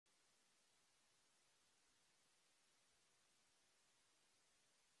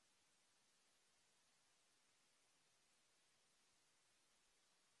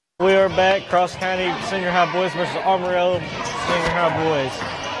We are back, Cross County Senior High Boys versus Armorel Senior High Boys.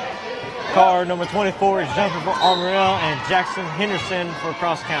 Car number 24 is jumping for Armorel and Jackson Henderson for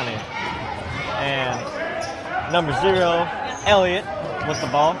Cross County. And number 0, Elliott with the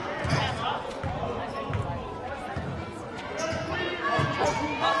ball.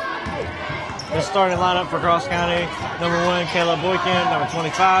 The starting lineup for Cross County: number 1, Caleb Boykin; number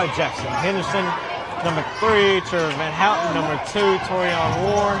 25, Jackson Henderson; number 3, Trevor Van Houten; number 2, Torian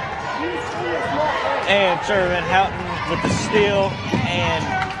Warren; and Trevor Van Houten with the steal; and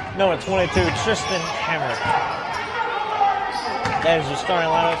number 22, Tristan Hammer. That is your starting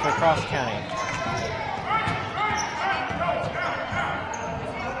lineup for Cross County.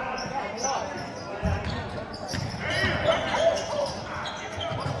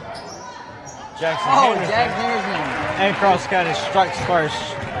 Jackson Henderson. And Cross County strikes first.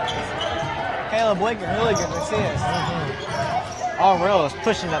 Caleb Boykin, really good assist. Armorel is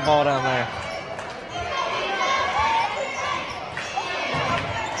pushing that ball down there.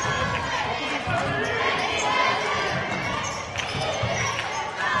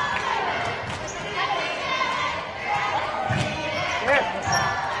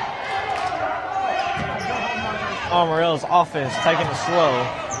 Armorel's offense taking it slow.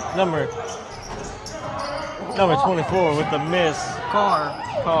 Number 24 with the miss.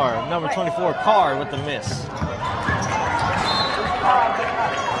 Carr. Number 24, Carr with the miss.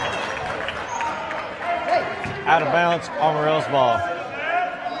 Out of bounds, Armorel's ball.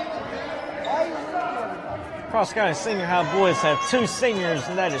 Cross County Senior High Boys have 2 seniors,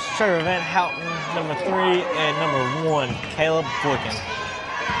 and that is Trevor Van Houten, number 3, and number 1, Caleb Boykin.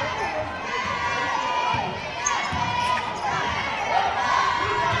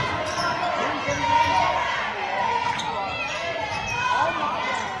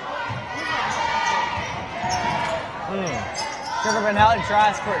 Trevor Van Houten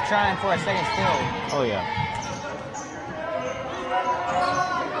trying for a second steal. Oh yeah.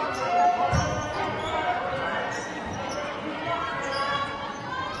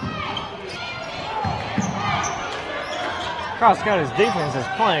 Cross County's defense is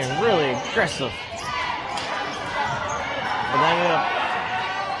playing really aggressive. But they ended up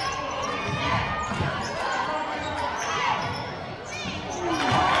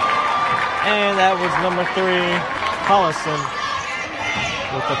and that was number 3, Collison,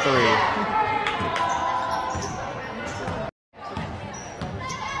 with the 3.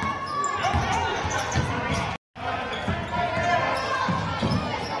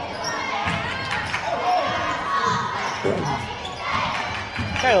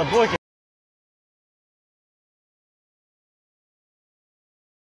 Caleb Boykin.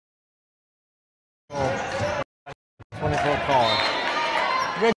 Call.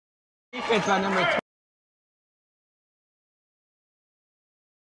 Good defense by number 2.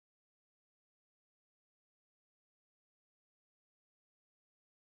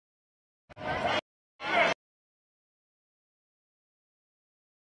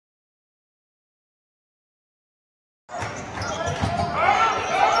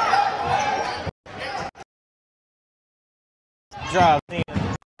 Drive in.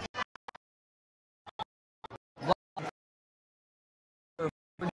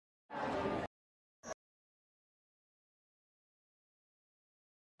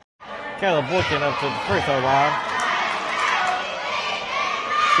 Caleb Boykin up to the free throw line.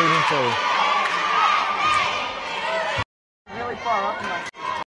 Shooting 2. Really far up.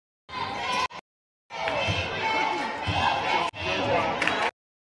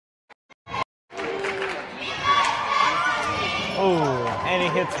 Oh, and he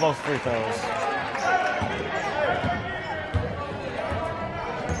hits both free throws.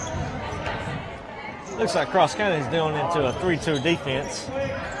 Looks like Cross County is doing into a 3-2 defense.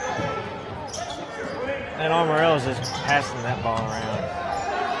 And Armorel is just passing that ball around.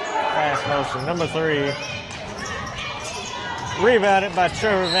 Fast motion. Number 3. Rebounded by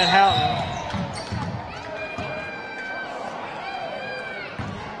Trevor Van Houten.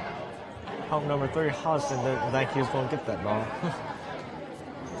 Hope number 3, Hodgson, didn't think he was going to get that ball.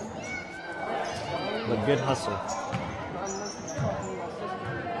 But good hustle.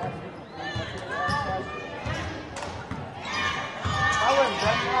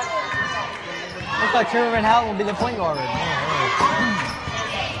 Looks like Trevor Van Houten will be the point guard.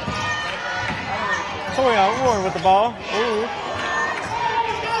 Torian Warren with the ball. Ooh.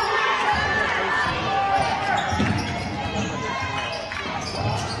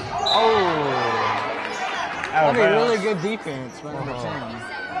 That'd be really good defense by number 10.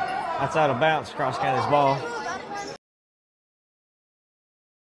 That's out of bounds, Cross County's ball.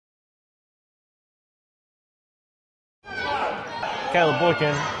 Caleb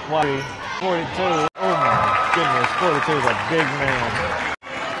Boykin, 42. Oh my goodness, 42 is a big man.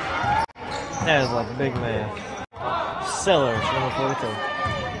 That is a big man. Sellers, number 42.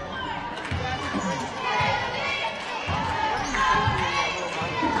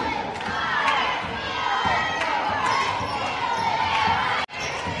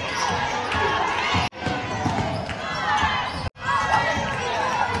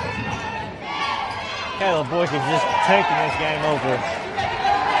 Caleb Boykin just taking this game over.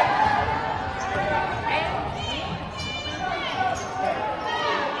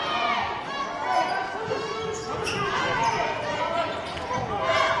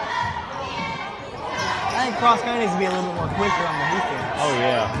 I think Cross County needs to be a little bit more quicker on the defense. Oh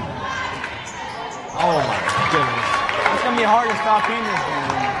yeah. Oh my goodness. It's going to be hard to stop in this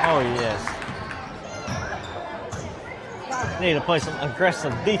game. Oh yes. Need to play some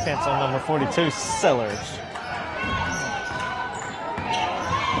aggressive defense on number 42, Sellers.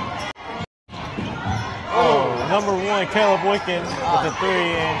 Oh, number 1, Caleb Boykin with the 3,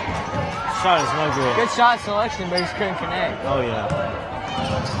 and shot is no good. Good shot selection, but he just couldn't connect. Oh yeah.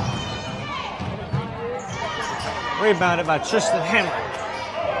 Rebounded by Tristan Hammer.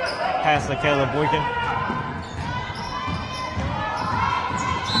 Pass to Caleb Boykin.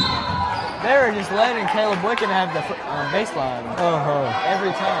 They were just letting Caleb Boykin have the baseline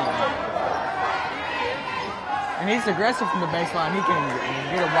every time. And he's aggressive from the baseline. He can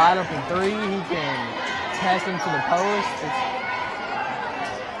get a wide open 3. He can pass him to the post.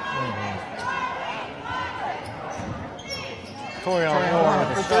 Torian Moore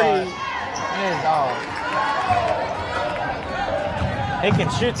with the 3. shot. And his dog. He can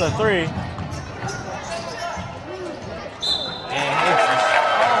shoot the 3.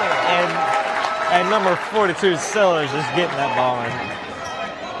 And number 42, Sellers, is getting that ball in.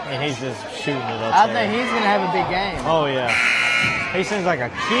 And he's just shooting it up I there. think he's going to have a big game. Oh, yeah. He seems like a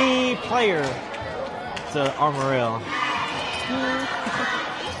key player to Armorel.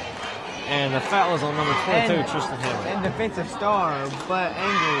 And the foul was on number 22, Tristan Hammer. And defensive star, but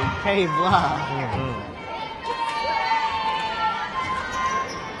angry, Cave Blah.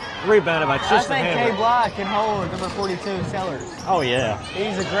 Rebounded by Tristan I think Hammer. Cave Blah can hold number 42, Sellers. Oh, yeah.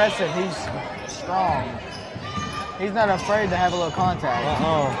 He's aggressive. He's strong. He's not afraid to have a little contact.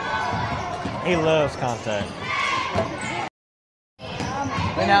 He loves contact.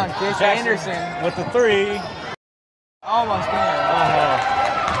 And now Jason Anderson with the 3. almost in.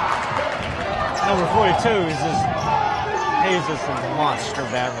 Number 42 is he's just a monster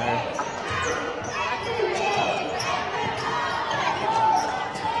down there.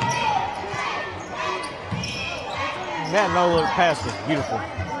 That no-look pass was beautiful.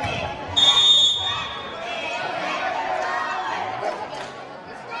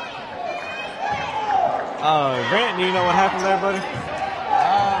 Grant, do you know what happened there, buddy?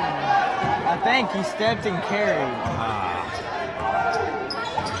 I think he stepped and carried.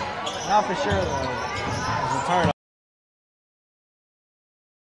 Not for sure, though. It's a turn.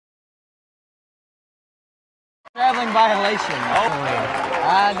 Traveling violation. Oh,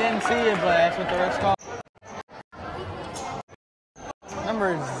 I didn't see it, but that's what the refs called.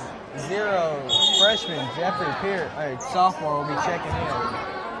 Number 0, freshman Jeffrey Pierce, sophomore, will be checking in.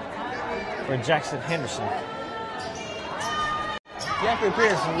 For Jackson Henderson. Jeffrey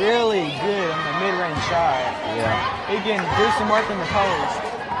Pierce really good on the mid-range shot. Yeah. He can do some work in the post.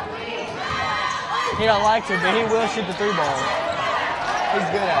 He don't like to, but he will shoot the 3 ball. He's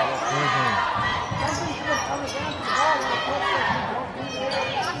good at it.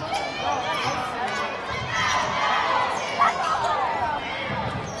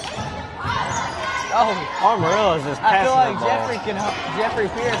 Oh, Armorel is just I passing feel like that ball.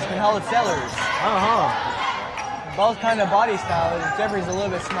 Jeffrey Pierce can hold Sellers. Both kind of body styles. Jeffrey's a little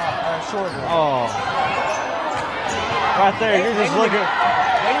bit shorter. Oh. Right there, you're just looking.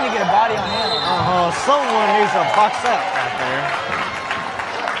 They need to get a body on him. Someone needs to box out right there.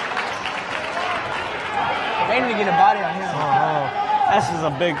 They need to get a body on him. This is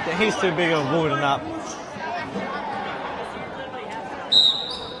a big, he's too big of a boy to not.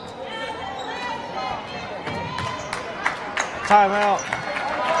 Timeout.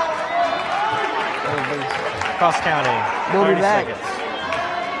 Cross County. We'll be 30 back. seconds.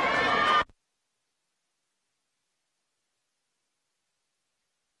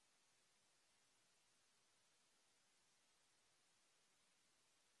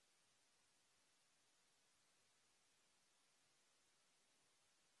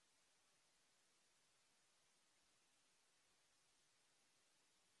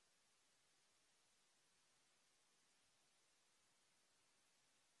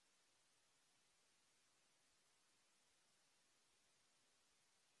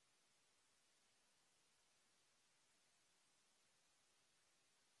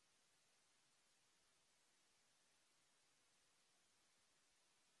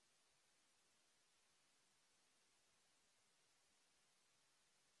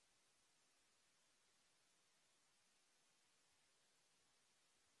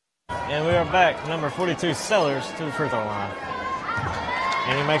 And we are back. Number 42, Sellers, to the free throw line.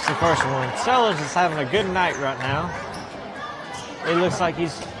 And he makes the first one. Sellers is having a good night right now. It looks like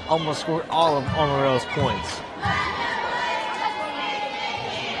he's almost scored all of Armorel's points.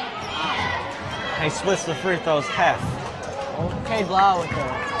 He splits the free throws half. Okay, Blau with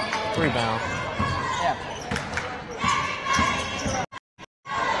the Rebound. yeah.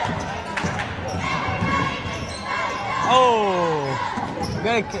 Oh!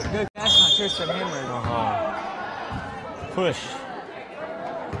 Good catch on Tristan Hammer. Push.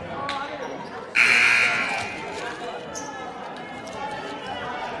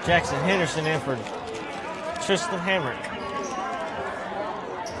 Jackson Henderson in for Tristan Hammer.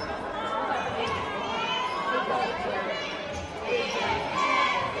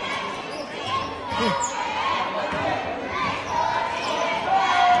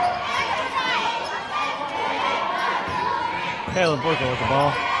 Caleb Boykin with the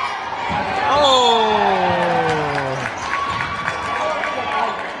ball. Oh!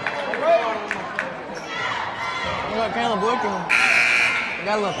 You know what, Caleb Boykin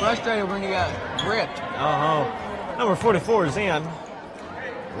got a little frustrated when he got ripped. Number 44 is in.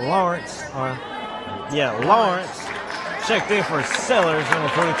 Lawrence. Lawrence. Checked in for Sellers, number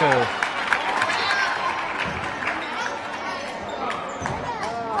 42.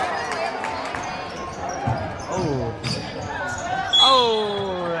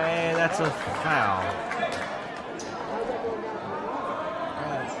 And that's a foul.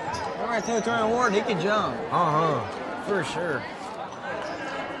 Number 2, Turner Ward, he can jump. For sure.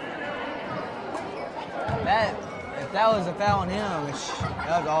 If that was a foul on him, that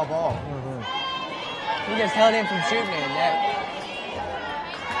was all ball. He just held him from shooting it.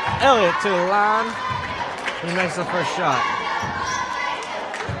 Elliott to the line. He makes the first shot.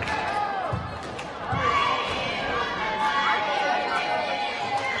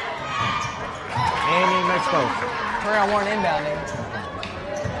 And he makes both. Turner Ward inbounding.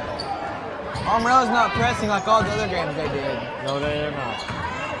 Armorel's not pressing like all the other games they did. No, they're not.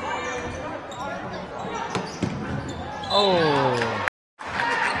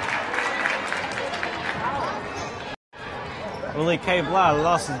 Willie K. Bly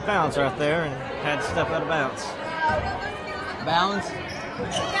lost his bounce right there and had to step out of bounds. Bounce?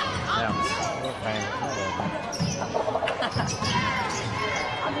 Bounce.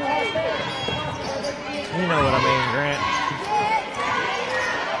 You know what I mean, Grant.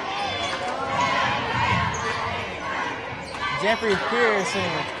 Jeffrey Pierce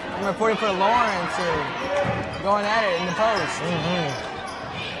and number 40 for Lawrence are going at it in the post.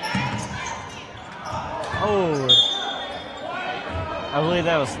 I believe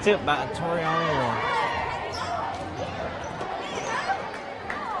that was tipped by Torian Warren.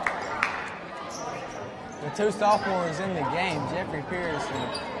 The two sophomores in the game, Jeffrey Pierce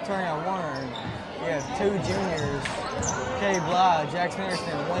and Torian Warren. You have two juniors, K. Bly, Jackson Henderson,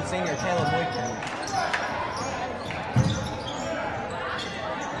 and one senior, Caleb Boykin.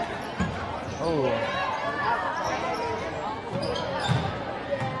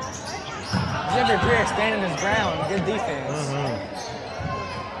 Jeffrey Pierce standing his ground, good defense.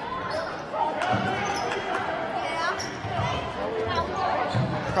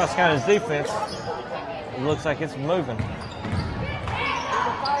 Cross County's defense, it looks like it's moving.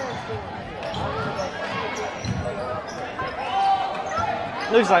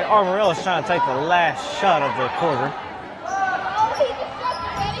 Looks like Armorel is trying to take the last shot of the quarter.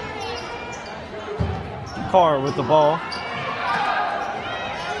 Carr with the ball.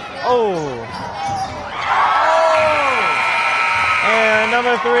 And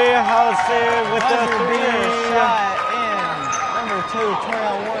number 3, Hollister with the three. Shot in. Number 2,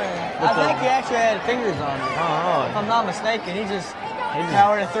 Terrell Warren. I think he actually had fingers on it. If I'm not mistaken, he just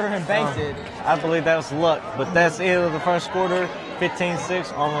powered it through and banked it. I believe that was luck, but that's the end of the first quarter.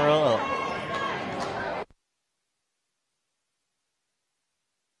 15-6, Armorel up.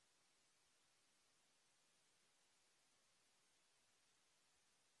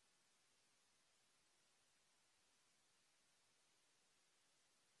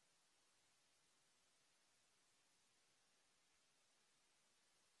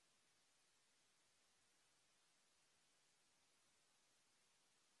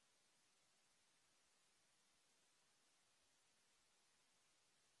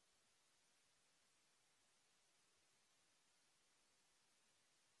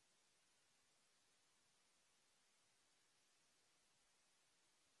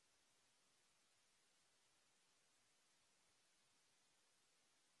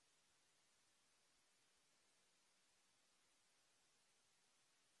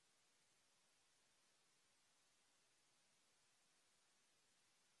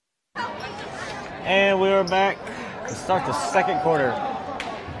 And we are back to start the second quarter.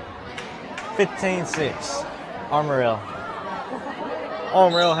 15-6. Armorel.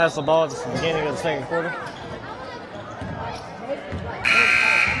 Armorel has the ball at the beginning of the second quarter.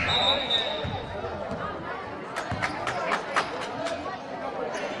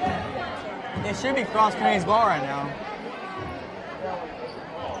 It should be Cross County's ball right now.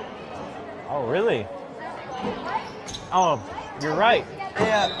 Oh, really? Oh, you're right.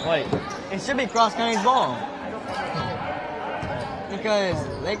 Yeah. Wait. It should be Cross County's ball. Because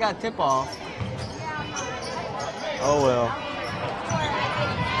they got tip off. Oh, well.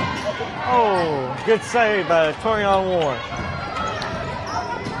 Oh, good save by Torian Warren.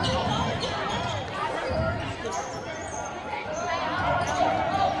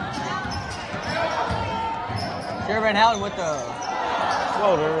 Sherman Houghton with the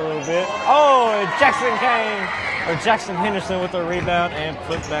Floater a little bit. Oh, and Jackson Henderson with the rebound and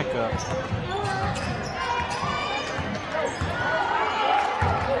put back up.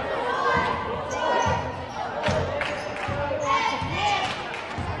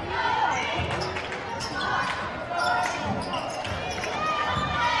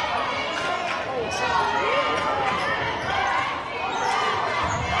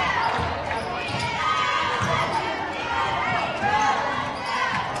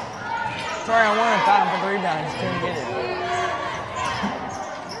 Torian Warren fouled him for the rebound. Just couldn't get it.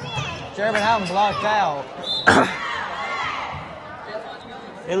 Sherman Houghton blocked out.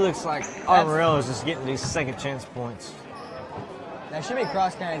 It looks like Armorel is just getting these second chance points. That should be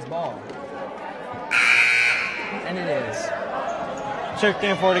Cross County's ball. And it is. Checked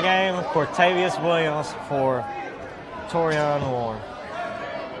in for the game, Cortavius Williams for Torian Warren.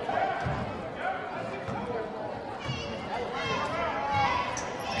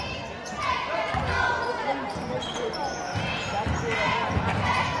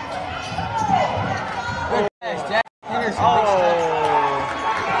 That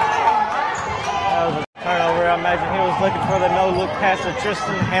was a turnover. I imagine he was looking for the no-look pass to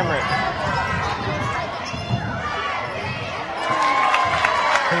Tristan Hamrick.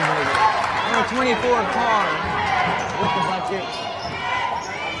 Number 24, Carr, with the bucket.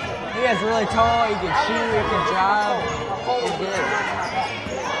 He is really tall. He can shoot. He can drive. He's good.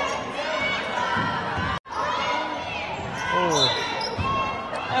 Ooh.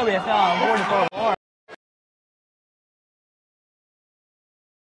 That'll be a foul on 44.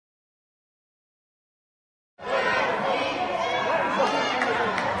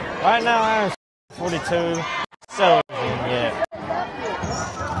 Right now, Iron's 42. So, yeah.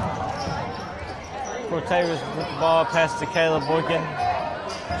 Cortavius with the ball, pass to Caleb Boykin.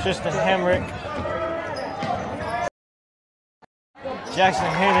 Tristan Hamrick. Jackson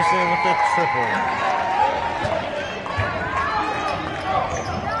Henderson with the triple.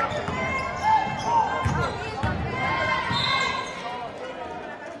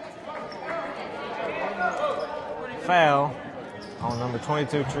 Foul on number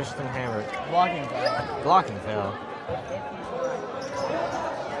 22, Tristan Hamrick. Blocking foul. Blocking foul.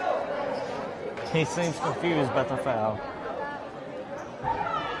 He seems confused about the foul.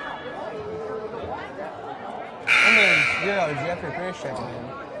 Zero, Jeffrey Pierce checking in.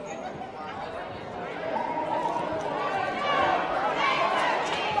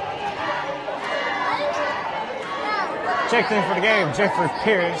 Checked in for the game, Jeffrey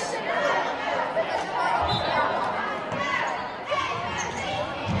Pierce.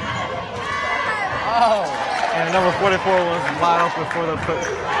 Oh. And number 44 was wide open for the put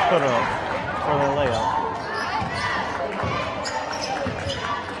up, for the layup.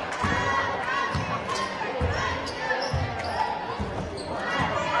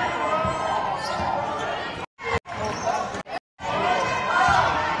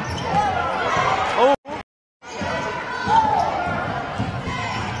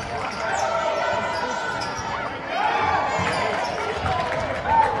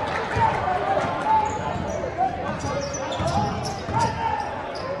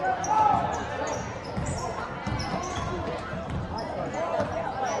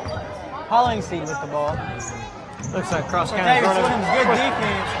 Hollingseed with the ball. Looks like Cross County Davis running. Williams, good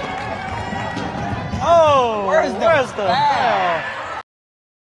defense. Oh, Where's the foul?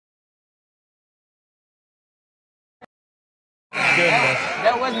 Goodness.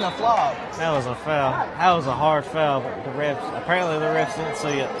 That wasn't a flop. That was a foul. That was a hard foul, but apparently the refs didn't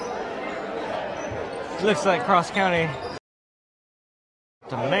see it. Looks like Cross County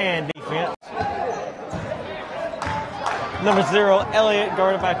to man defense. Number 0, Elliott,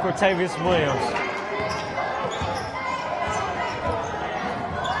 guarded by Cortavius Williams.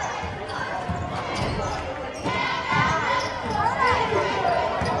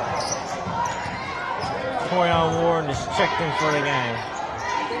 Torian Warren is checked in for the game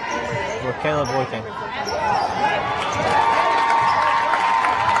with Caleb Boykin.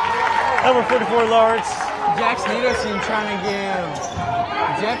 Number 44, Lawrence. Jackson Anderson trying to give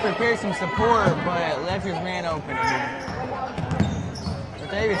Jeffrey Pierce some support, but left his man open again.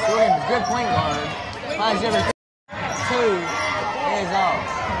 David Williams, good point guard. Finds Jeffrey 2 is off.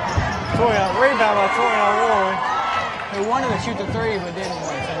 Rebound by Torian Warren. He wanted to shoot the 3, but didn't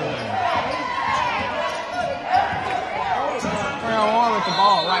want to. Torian Warren with the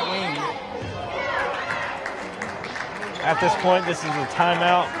ball, right wing. At this point, this is a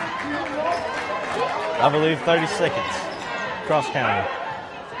timeout. I believe 30 seconds. Cross county.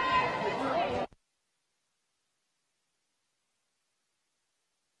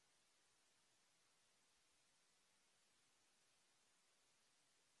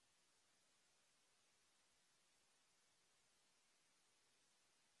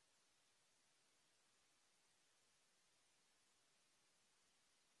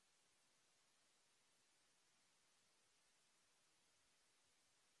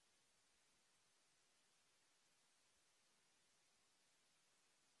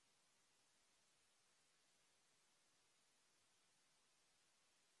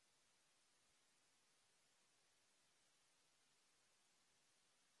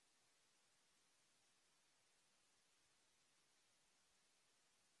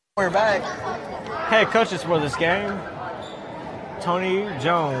 We're back. Head coaches for this game: Tony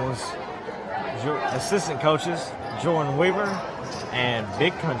Jones. Assistant coaches: Jordan Weaver and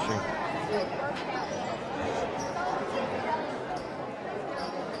Big Country.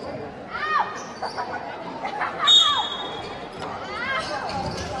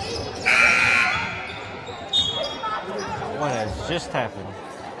 What has just happened?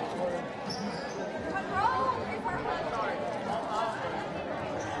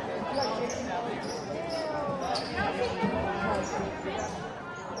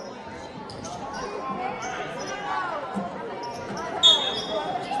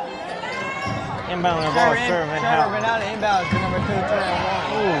 Inbound the ball, Sherman out of inbound to number 2, Torian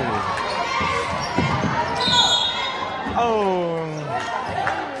Warren. Oh.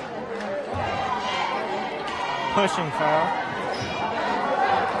 Pushing foul.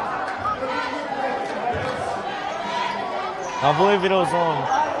 I believe it was on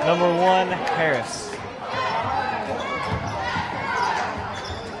number 1, Harris.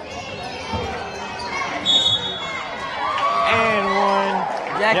 And 1.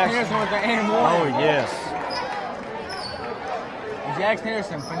 Jackson Henderson with the and 1. Oh, yes. Jackson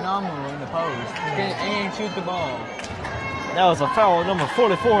Henderson, phenomenal in the post. And shoot the ball. That was a foul on number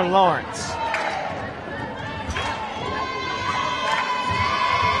 44, Lawrence.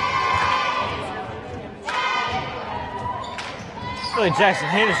 Really, Jackson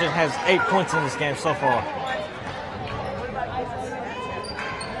Henderson has 8 points in this game so far.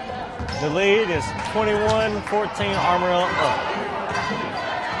 The lead is 21-14, Armorel up.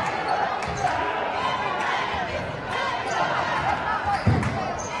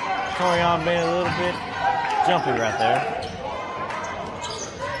 Torian being a little bit jumpy right there.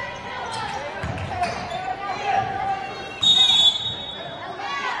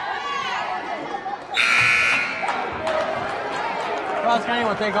 Cross County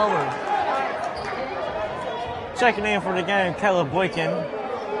will take over. Checking in for the game, Caleb Boykin.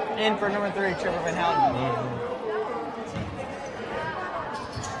 In for number 3, Trevor Van Houten.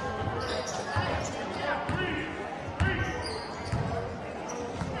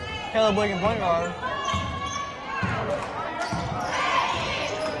 Caleb Boykin, point guard.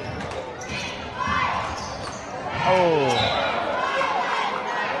 Oh.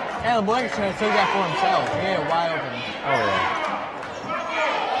 Caleb Boykin should have took that for himself. He had it wide open. Oh, yeah.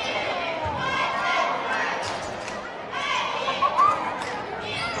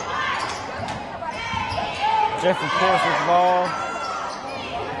 Jeffrey Pierce with the ball.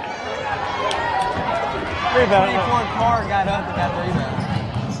 Rebound. 24 Carr got up and got the rebound.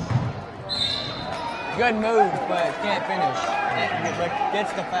 Good move, but can't finish. But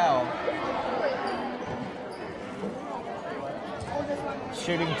gets the foul.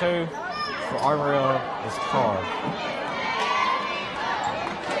 Shooting 2 for Armorel is Carr.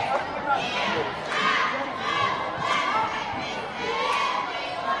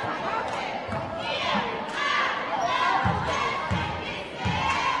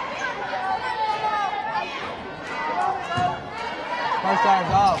 First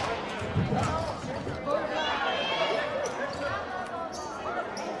time's off.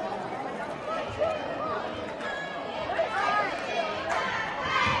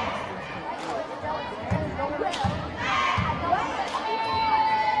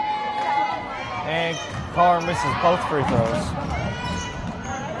 And Carr misses both free throws.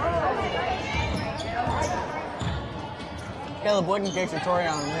 Caleb Wooden kicks a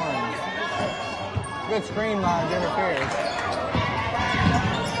Torian Warren. Good screen by Jeffrey Pierce.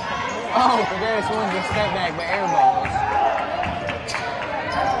 Oh, Kadarius Williams a step back, but air balls.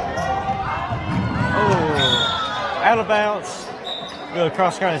 Oh, out of bounds. Good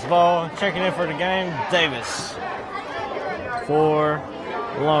cross country's ball. Checking in for the game, Davis. For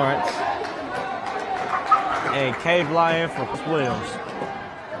Lawrence. And Cade Lyon for Williams.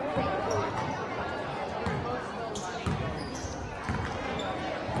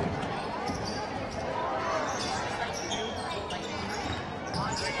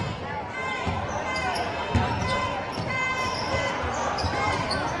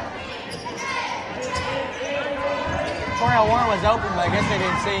 Torian Warren was open, but I guess they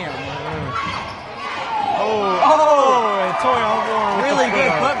didn't see him. And Torian Warren. Really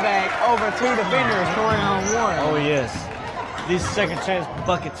good putback over two defenders, Torian Warren. Oh, yes. These second chance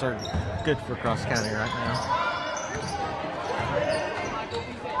buckets are good for Cross County right now.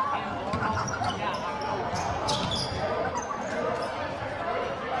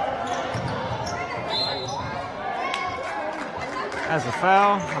 As a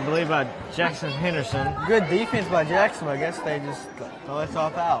foul, I believe, by Jackson Henderson. Good defense by Jackson, but I guess they just let us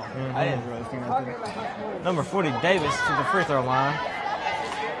off out. I didn't really think nothing. Number 40, Davis, to the free throw line.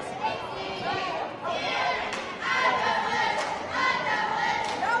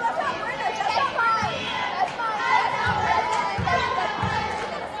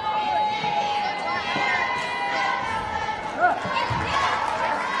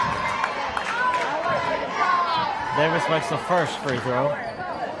 Davis makes the first free throw.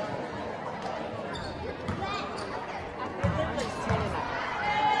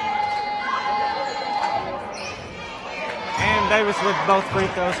 And Davis with both free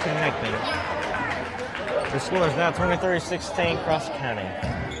throws connecting. The score is now 23-16 Cross County.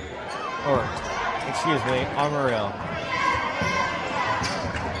 Or, excuse me, Armorel.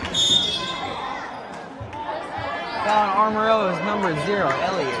 Foul on Armorel is number 0,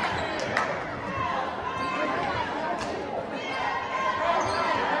 Elliott.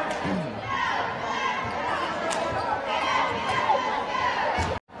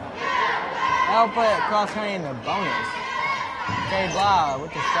 I'll put Cross County in the bonus. Jay Blau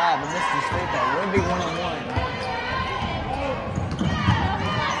with the shot, but missed his free throw. Would be 1-1.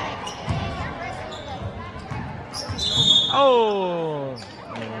 Oh!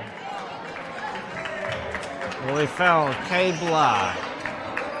 Well, they fouled Cade Bly.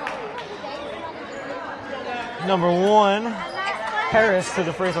 Number 1, Harris to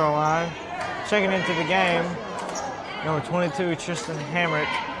the free throw line. Checking into the game, number 22, Tristan Hamrick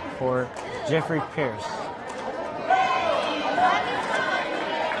for Jeffrey Pierce.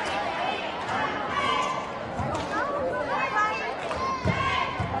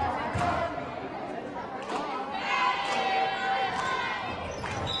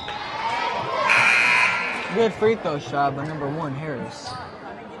 Good free throw shot by number 1, Harris.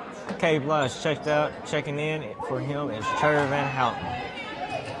 Cade Bly is checked out. Checking in for him is Trevor Van Houten.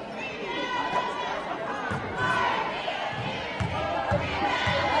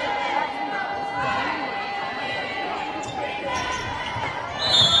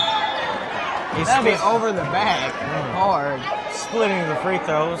 That'll be over the back. Hard. Splitting the free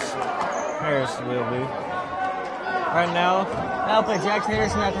throws. Harris will be. Right now, That'll put Jackson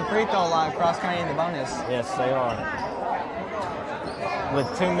Henderson at the free throw line, Cross County in the bonus. yes, they are. With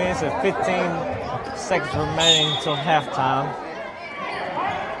 2 minutes and 15 seconds remaining until halftime.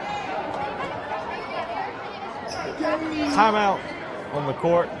 Timeout on the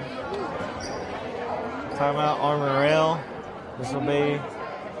court. Timeout Armorel. This will be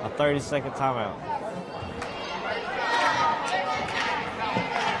a 30-second timeout.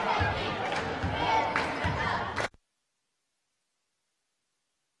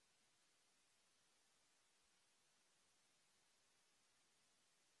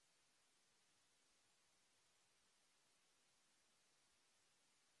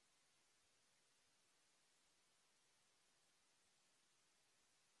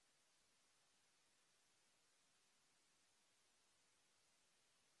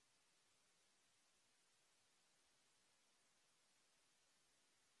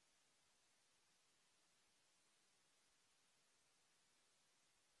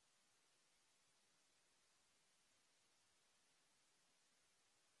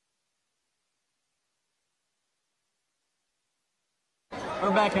 We're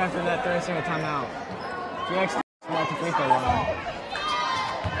back after that 30-second timeout. Jackson at the free throw line.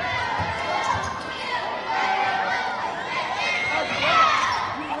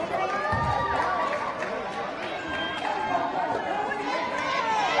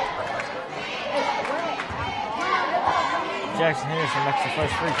 Jackson Henderson makes the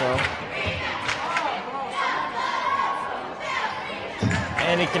first free throw.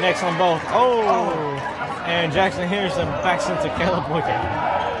 And he connects on both. Oh! And Jackson Henderson backs into Caleb Boykin.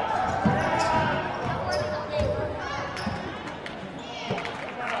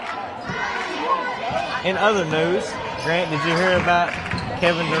 In other news, Grant, did you hear about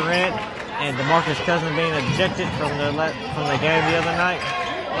Kevin Durant and DeMarcus Cousins being ejected from the game the other night?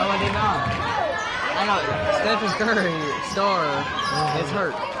 No, I did not. I know Stephen Curry, star, is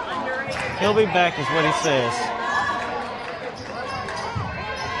hurt. He'll be back, is what he says.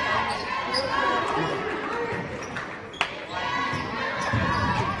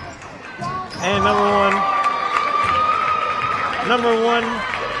 And number one,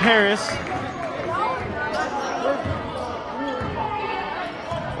 Harris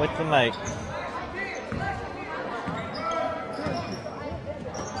with the make.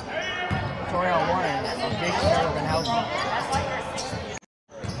 Toriel Warren of Jason Urban Housing.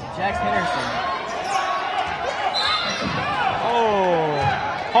 Jax Henderson. Oh,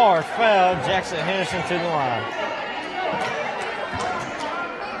 hard foul. Jackson Henderson to the line.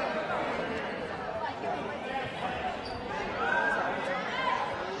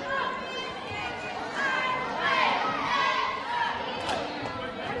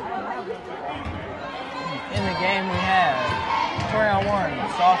 In the game we have Toriel Warren,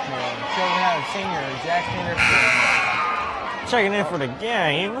 sophomore. So we have senior Jax Henderson. Checking in for the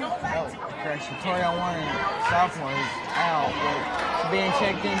game. Oh, correction. Toriel Warren, sophomore, is out. But being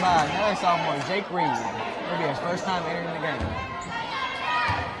checked in by another sophomore, Jake Reed. It'll be his first time entering the game.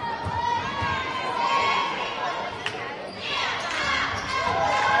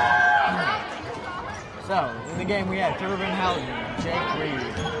 So, in the game we have Turbin Houghton, Jake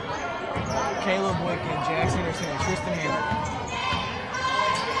Reed, Caleb Boykin, Jax Henderson, and Tristan Hamilton.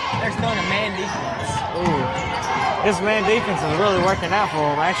 They're still in a man defense. Ooh, this man defense is really working out for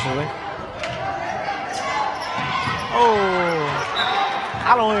him, actually. Oh,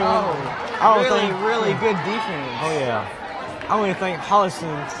 I don't think really good defense. Oh yeah, I don't even think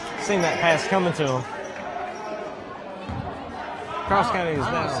Holliston seen that pass coming to him. Cross County is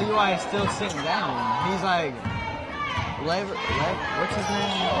I down. don't see why he's still sitting down. He's like, what's his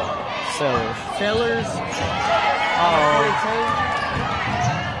name? Sellers.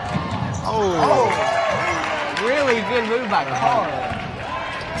 Oh, really good move by Carr.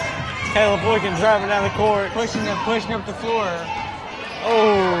 Caleb Boykin driving down the court. Pushing up the floor.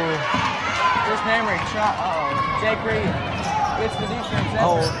 Oh. Just hammering shot. Jake Reed gets the defense.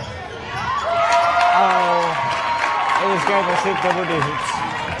 This game has hit double digits.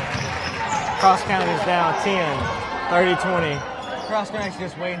 Cross County is down 10, 30-20. Cross County should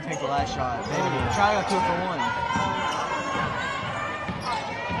just wait and take the last shot. Maybe try to go 2 for 1.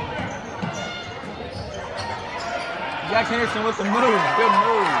 Jackson Henderson with the move. Good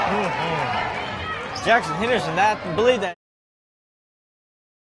move. Jackson Henderson, I believe that.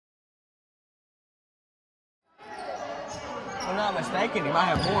 If I'm not mistaken, he might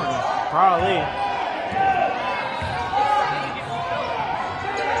have more. Probably.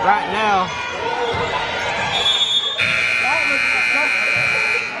 Right now.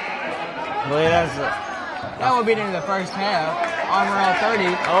 I believe that's it. That would be into the first half. Armorel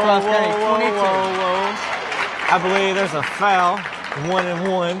 30. Cross County 22. Whoa. I believe there's a foul.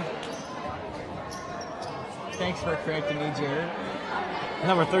 1-1. Thanks for correcting me, Jared.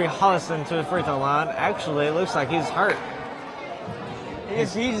 Number 3, Holliston to the free throw line. Actually, it looks like he's hurt. He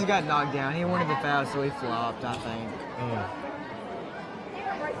just got knocked down. He wanted the foul, so he flopped, I think.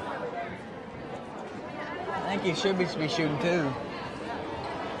 I think he should be shooting too.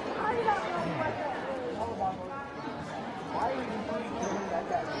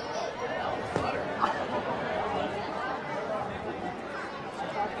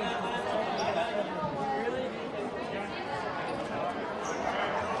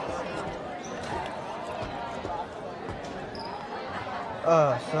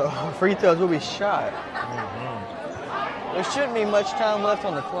 So free throws will be shot. There shouldn't be much time left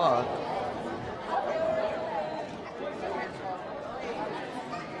on the clock.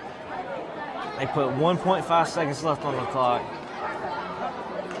 They put 1.5 seconds left on the clock.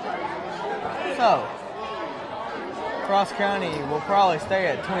 So, Cross County will probably stay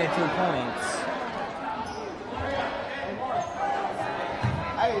at 22 points.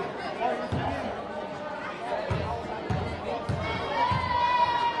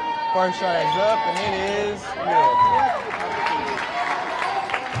 First shot is up, and it is good.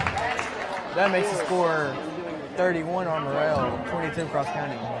 That makes the score 31 Armorel, 22 Cross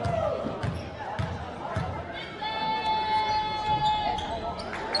County.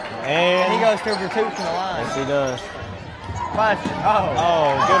 And he goes 2 for 2 from the line. Yes, he does.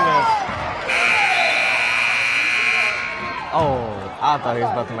 Oh, goodness. Oh, I thought he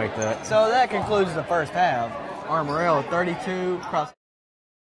was about to make that. So that concludes the first half. Armorel 32, cross.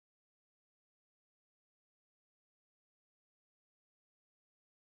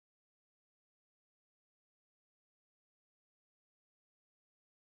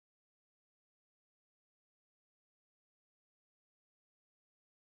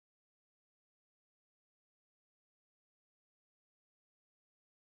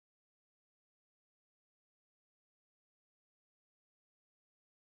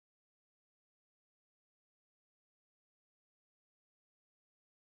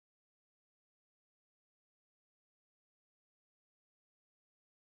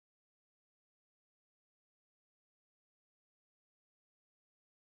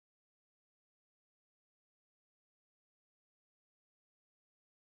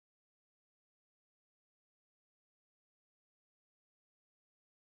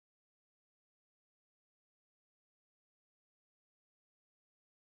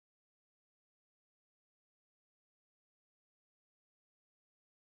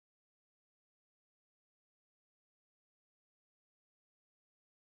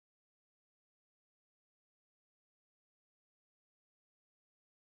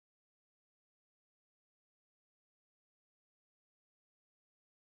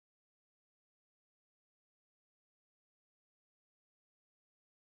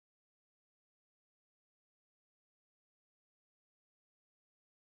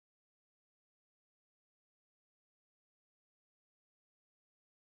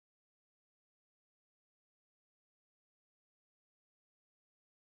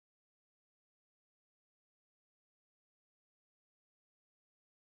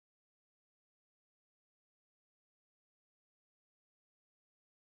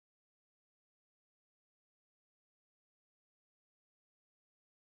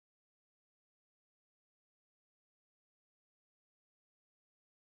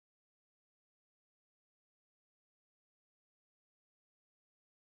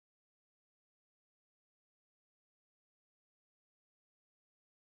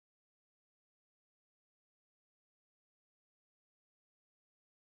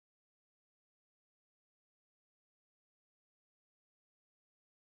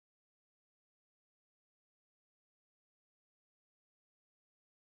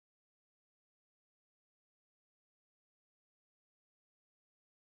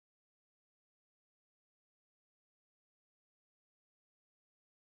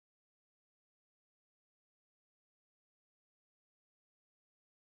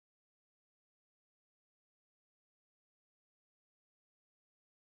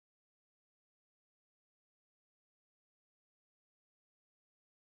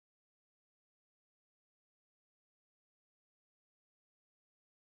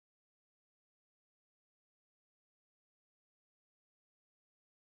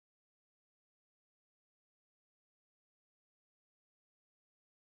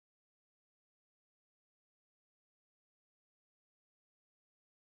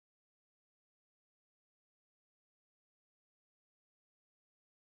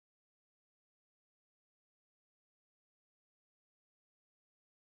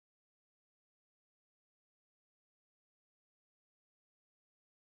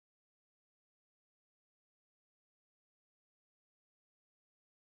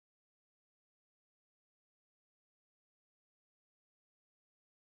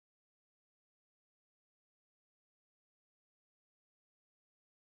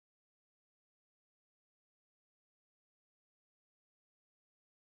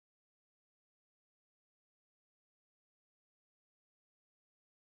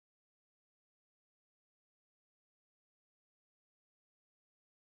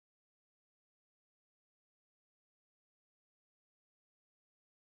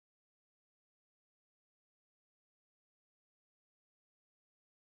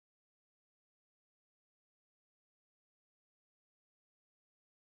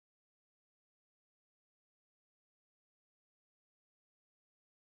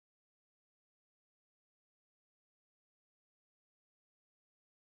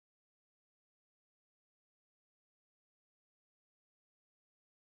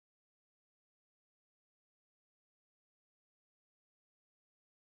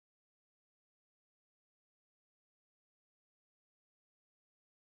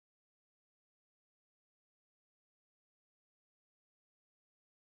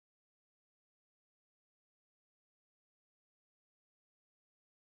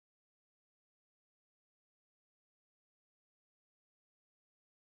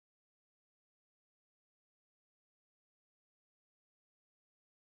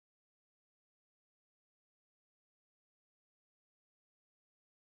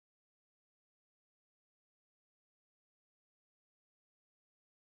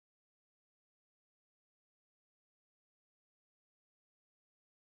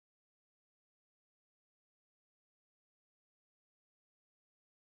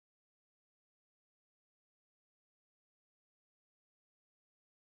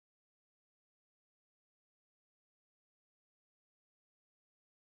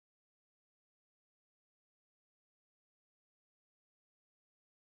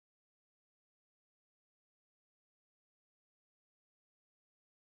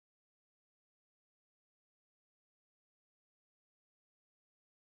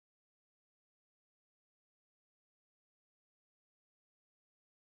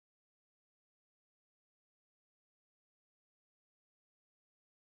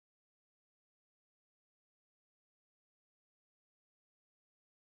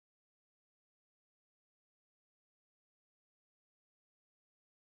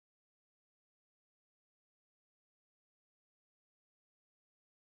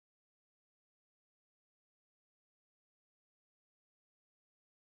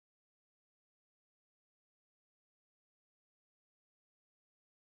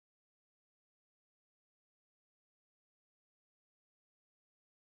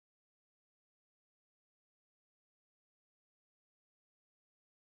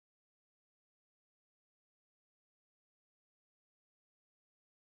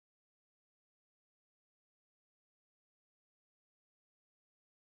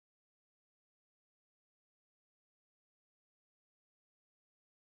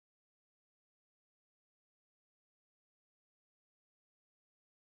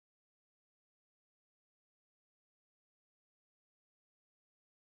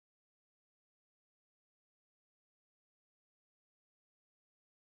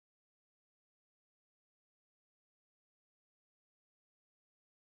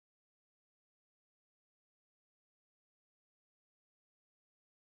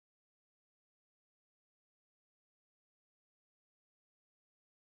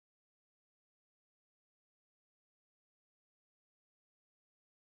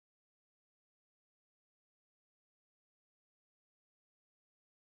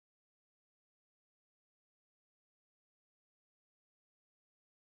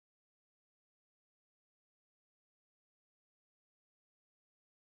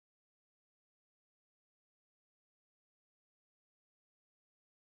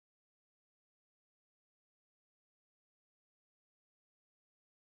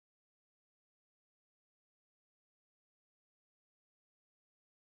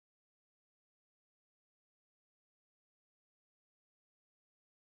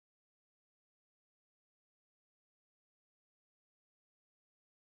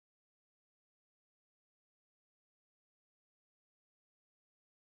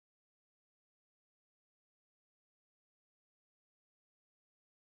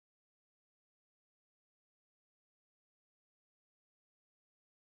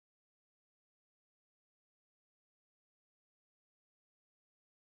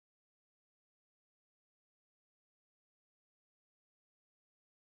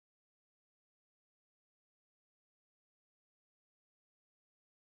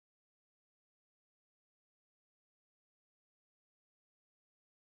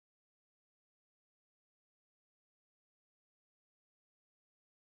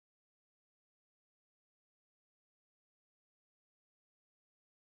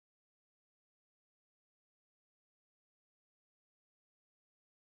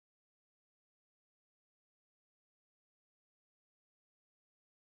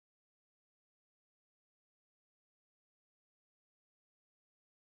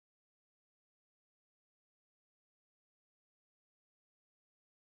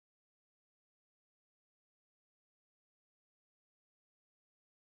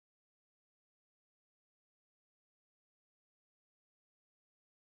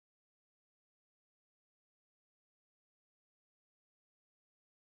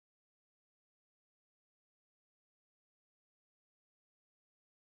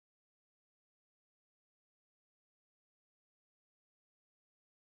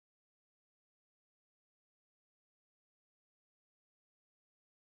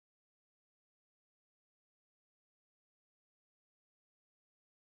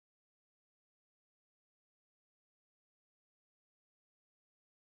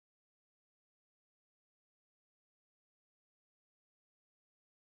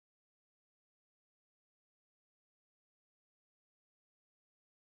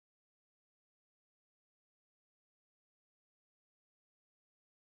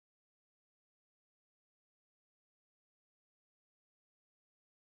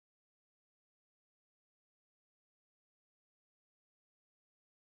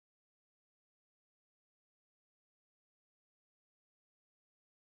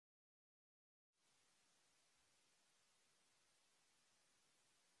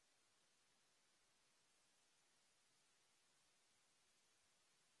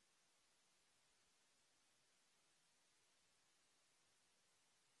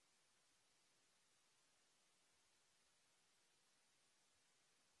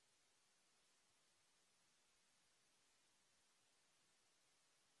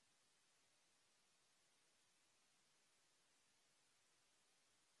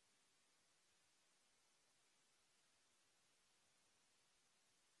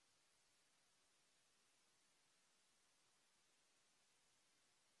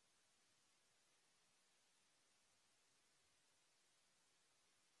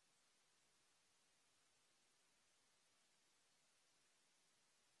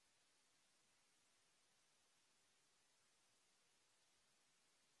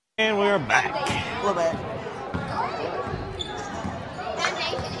 And we are back. A little bit.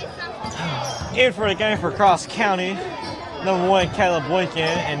 In for the game for Cross County, number 1, Caleb Boykin,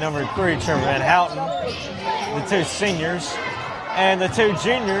 and number 3, Trevor Van Houten, the 2 seniors. And the 2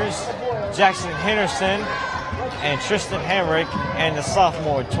 juniors, Jackson Henderson and Tristan Hamrick, and the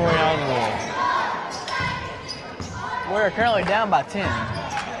sophomore, Torian Moore. We're currently down by 10.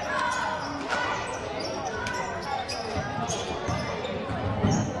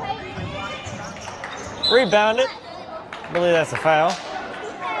 Rebounded. I believe that's a foul.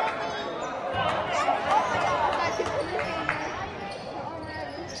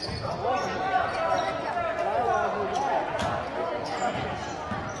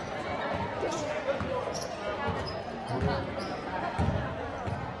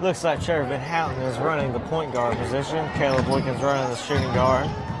 Looks like Trevor Van Houten is running the point guard position. Caleb Boykin's running the shooting guard.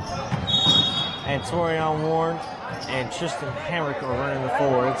 And Torian Warren and Tristan Hamrick are running the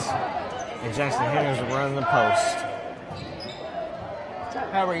forwards. And Jackson Henderson is running the post.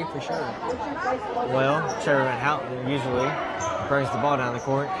 How are you for sure? Well, Trevor Van Houten usually brings the ball down the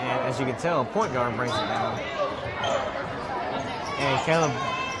court, and as you can tell, point guard brings it down. And Caleb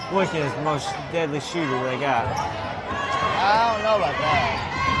Boykin is the most deadly shooter they got. I don't know about that.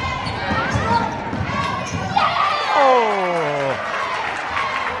 Oh!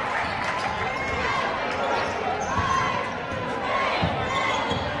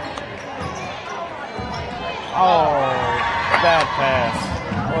 Oh, bad pass.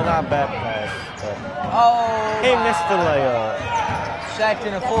 Well, not bad pass, but he missed the layup. Sacked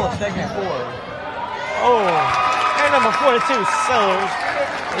in a full second forward. Oh, and number 42, Sellers.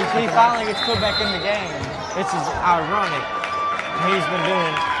 He finally gets put back in the game. This is ironic. He's been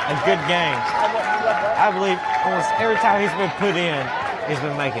doing a good game. I believe almost every time he's been put in, he's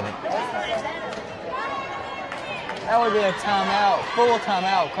been making it. That would be a timeout, full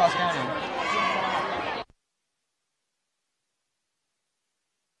timeout, Cross County.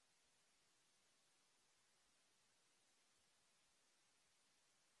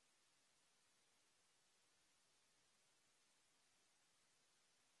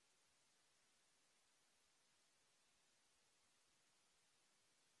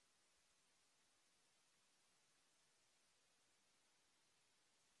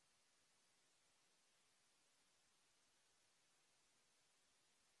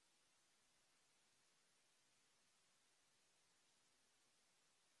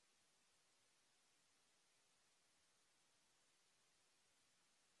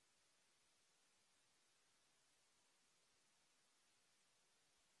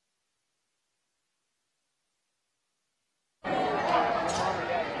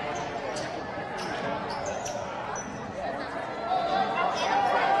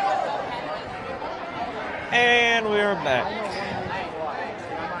 And we are back.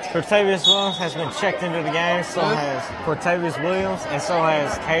 Cortavius Williams has been checked into the game, so has Cortavius Williams, and so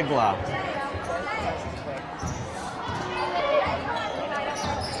has Cade Blau.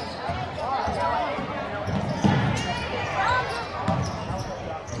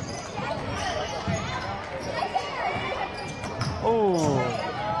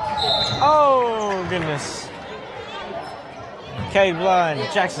 Oh, goodness. Cade Blau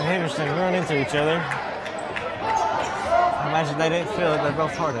and Jackson Henderson run into each other. I imagine they didn't feel it, they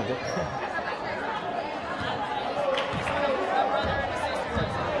both hearted it.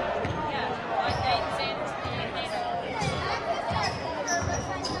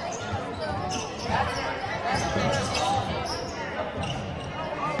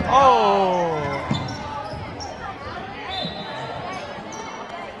 Oh!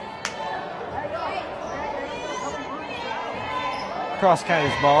 Cross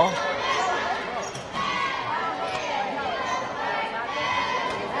County's ball.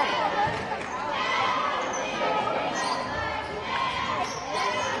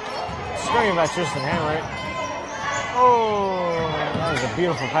 Screen by Tristan Hamrick. Oh, that was a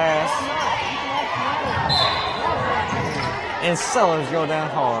beautiful pass. And Sellers go down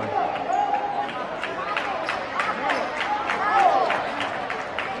hard.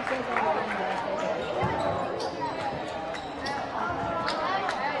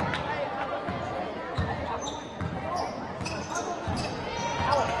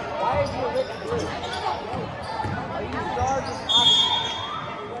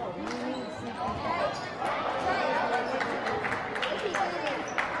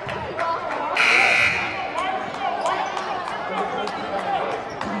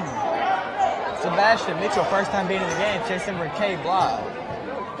 Sebastian Mitchell, first time being in the game, chasing for Cade Blau.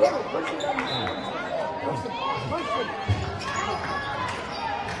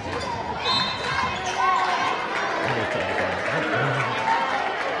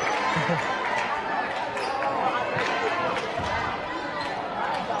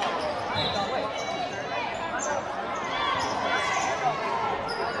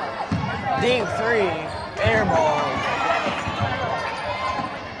 Deep three, air ball.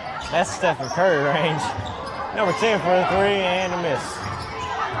 That's Stephen Curry range. Number 10 for the three and a miss.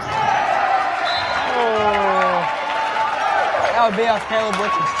 Oh. That would be off Caleb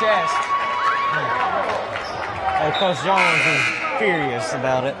Butcher's chest. Hey, Coach Jones is furious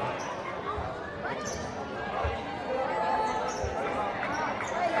about it.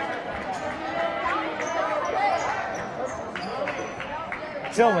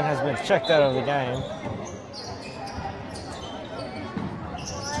 Tillman has been checked out of the game.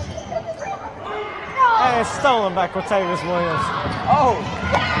 And it's stolen by Cortavius Williams. Oh!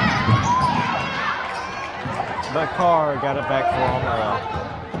 But Carr got it back for him.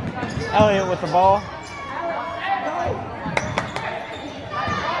 Elliott with the ball.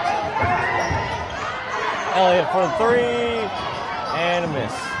 Elliott for the three and a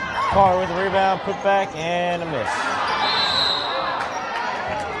miss. Carr with the rebound, put back and a miss.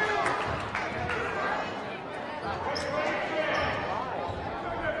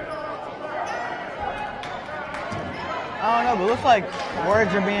 I don't know, but it looks like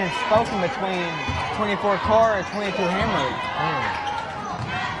words are being spoken between 24 Carr and 22 Hammer.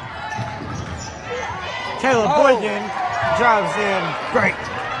 Caleb Boykin drives in. Great.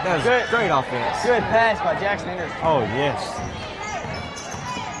 That was Good. great offense. Good pass by Jackson Henderson. Oh, yes.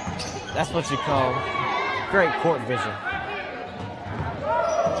 That's what you call great court vision.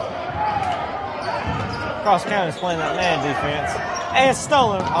 Cross County's playing that man defense. And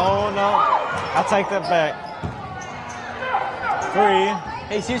stolen. Oh, no. I'll take that back. Three.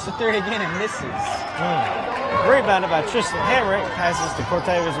 He shoots the three again and misses. Rebounded by Tristan Hamrick. Passes to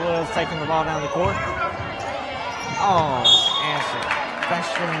Cortavius Williams, taking the ball down the court. Oh, answer.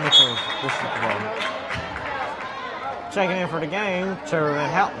 Sebastian Mitchell with the ball. Checking in for the game, Trevor Van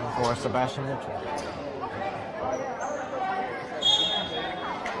Houten for Sebastian Mitchell.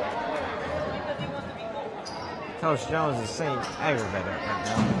 Coach Jones is seeing aggravated right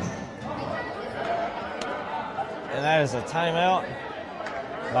now. And that is a timeout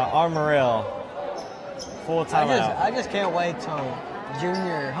by Armorel. Full timeout. I just can't wait till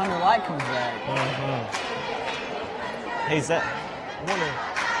junior Hunter Light comes back. He's that.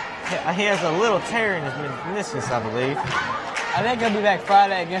 He has a little tear in his meniscus, I believe. I think he'll be back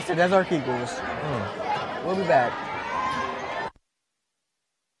Friday against the Desert Eagles. We'll be back.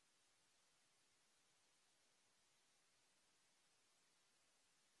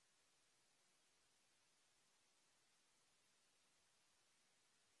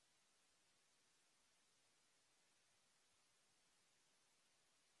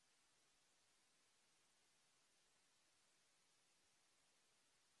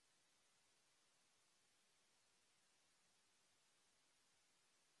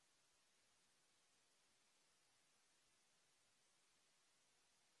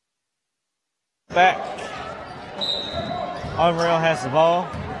 Back. Armorel has the ball.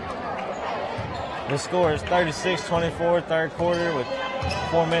 The score is 36-24, third quarter with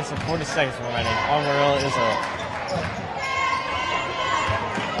 4 minutes and 40 seconds remaining. Armorel is up.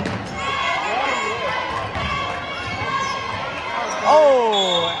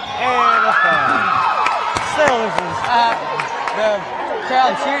 Oh, and a foul. Steelers The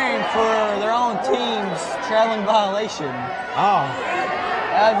crowd cheering for their own team's traveling violation. Oh.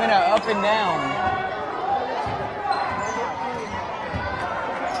 That would have been an up and down.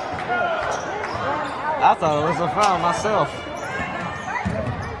 I thought it was a foul myself.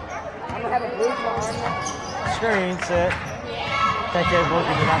 Screen set. Take that book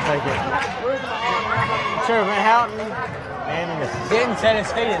and did not take it. Trevor Van Houten and a miss. Didn't set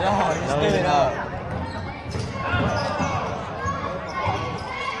his feet at all. He just threw it up.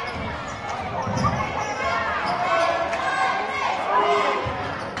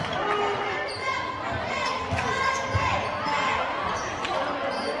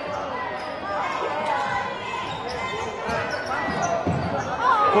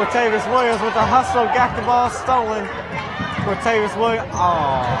 Cortavius Williams with the hustle, got the ball stolen. Cortavius Williams,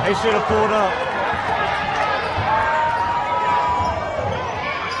 oh, he should have pulled up.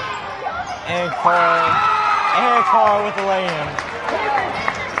 And Carr with the lay-in.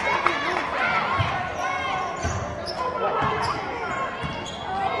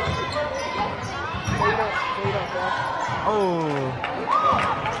 Oh,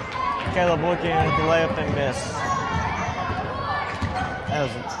 Caleb Boykin with the layup and miss.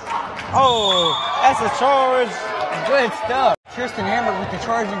 That's a charge. Good stuff. Tristan Hammer with the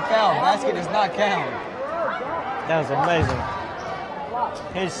charging foul. Basket does not count. That was amazing.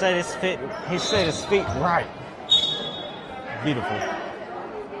 He set his feet right. Beautiful.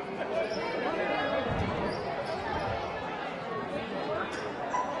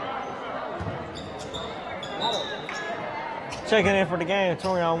 Checking in for the game,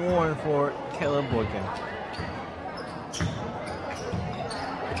 Torian Warren for Caleb Boykin.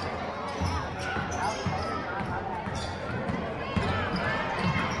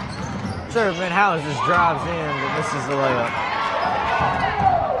 Sure, Van Howard just drives in, but this is the layup.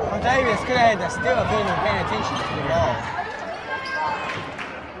 Davis could have had that steal if he wasn't paying attention to the ball.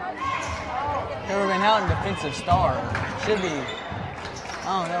 Trevor Van Houten, defensive star. Should be,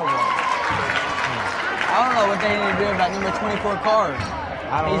 I don't know what they need to do about number 24 card.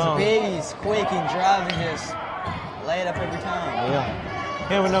 He's big, he's quick, he drives and just lay it up every time. Yeah.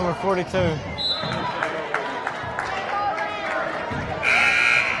 Him with number 42.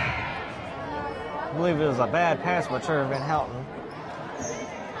 I believe it was a bad pass by Trevor Van Houten.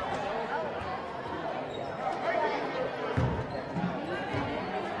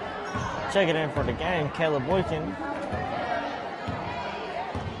 Checking in for the game, Caleb Boykin.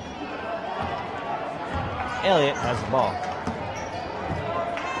 Elliott has the ball.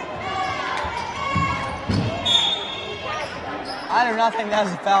 I do not think that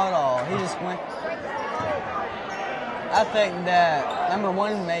was a foul at all. He just went. I think that number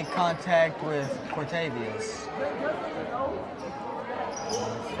 1 made contact with Cortavius.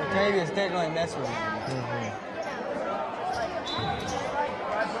 Cortavius didn't really mess with him.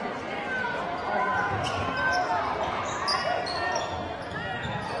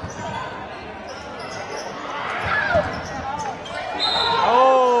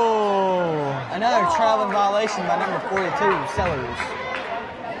 Another traveling violation by number 42, Sellers.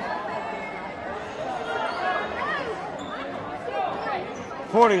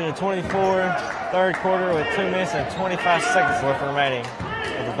 (40-24), third quarter with 2 minutes and 25 seconds left remaining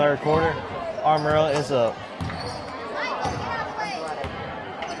of the third quarter. Armorel is up.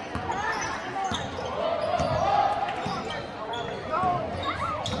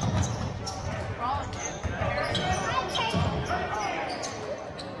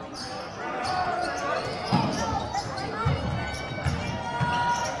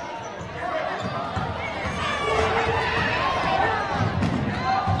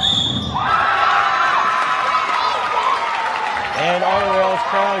 And Armorel's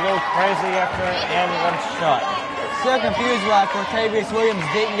crowd goes crazy after an one shot. So confused why Cortavius Williams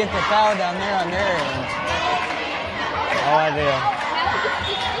didn't get the foul down there on their end. No idea.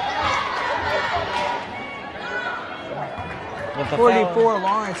 With the 44 foul,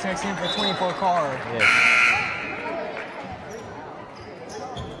 Lawrence checks in for 24 card. yes.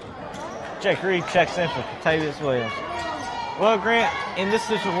 Jake Reed checks in for Cortavius Williams. Well, Grant, in this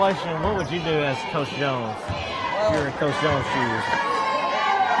situation, what would you do as Coach Jones? If you're in Coach Jones' shoes.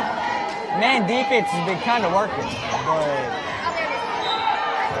 Man, defense has been kind of working, but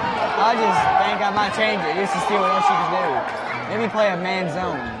I just think I might change it just to see what else you can do. Maybe play a man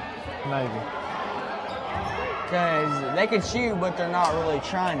zone. Maybe. Because they can shoot, but they're not really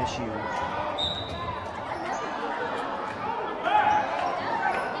trying to shoot.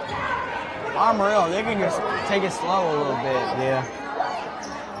 Armorel, they can just take it slow a little bit. Yeah.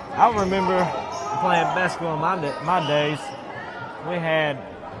 I remember playing basketball in my days. We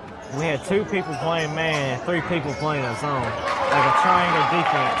had 2 people playing man and 3 people playing a zone, like a triangle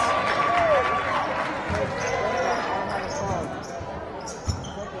defense.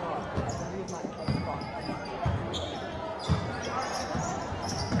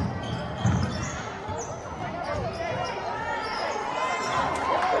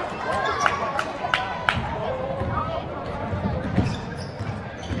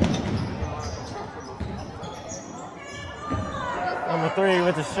 Number 3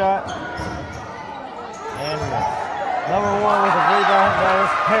 with the shot. And number 1 with the rebound, that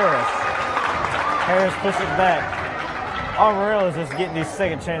is Harris. Harris puts it back. Armorel is just getting these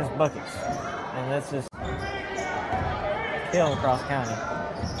second chance buckets. And that's just killing Cross County.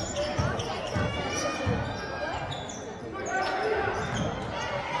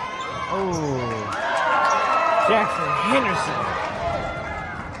 Oh, Jackson Henderson.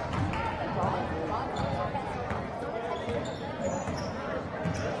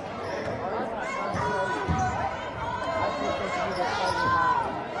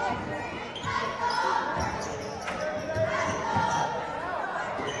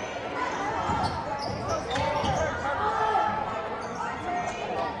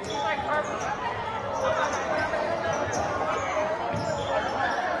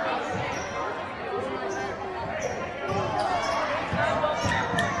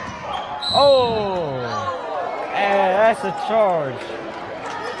 Oh, and that's a charge.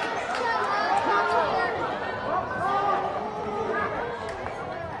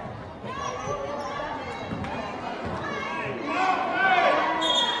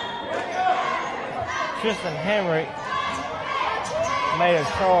 Tristan Hamrick made a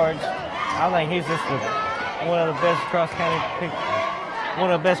charge. I think he's just one of the best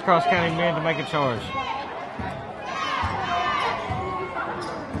cross-county men to make a charge.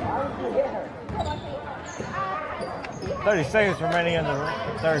 "30 seconds remaining in the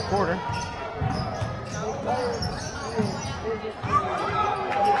third quarter."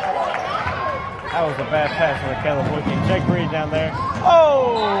 That was a bad pass for Caleb Boykin. Jake Reed down there.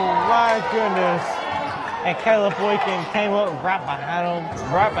 Oh my goodness! And Caleb Boykin came up right behind him,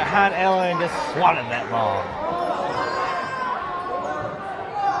 right behind Ellen, and just swatted that ball.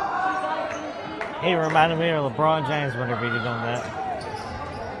 He reminded me of LeBron James whenever he did on that.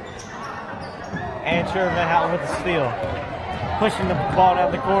 And Trevor Van Houten with the steal. Pushing the ball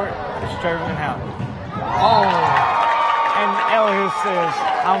down the court is Trevor Van Houten. Oh! And Elliott says,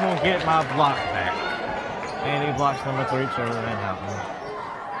 "I'm going to get my block back." And he blocks number 3, Trevor Van Houten.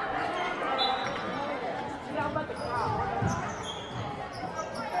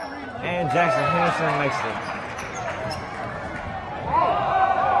 And Jackson Henderson makes it.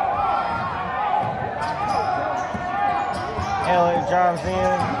 Elliott drives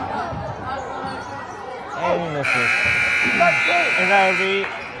in. And he misses. And that'll be,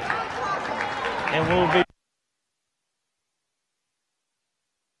 and we'll be.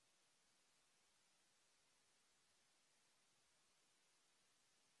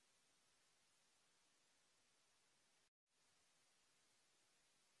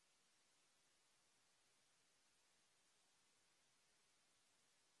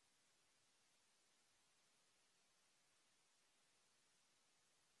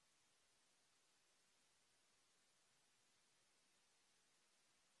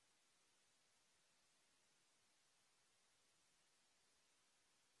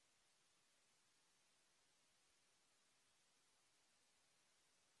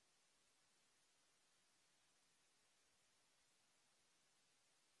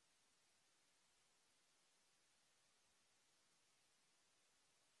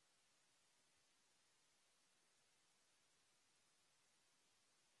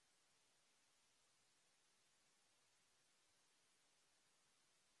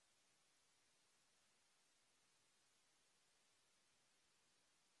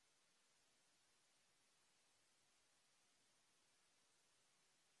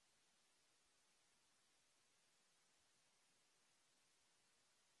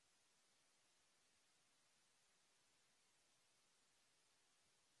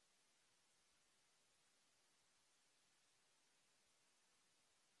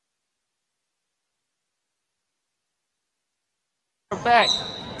 Back.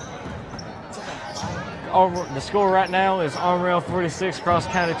 The score right now is Armorel 46, Cross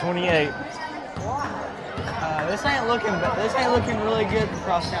County 28. This ain't looking really good for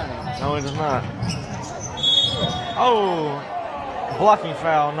Cross County. No, it is not. Oh, blocking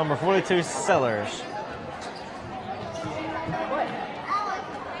foul, number 42, Sellers.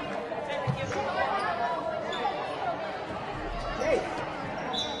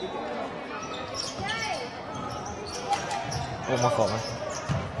 Oh, my fault, man.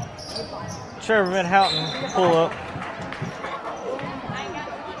 Trevor Van Houten, pull up.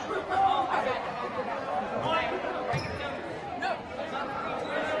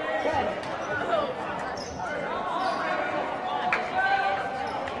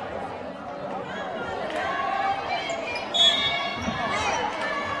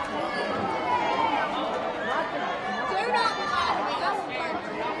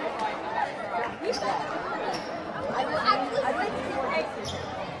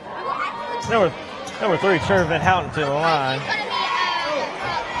 Number 3, Trevor Van Houten to the line.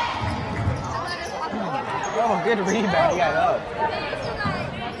 Oh, good rebound. He got up.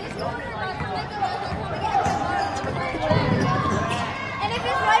 And if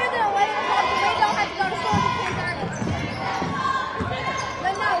it's later than 11 o'clock, we don't have to go to school until 10:30.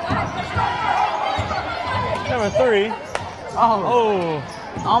 But no, Number 3. Oh,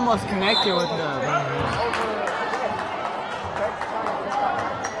 almost connected with the.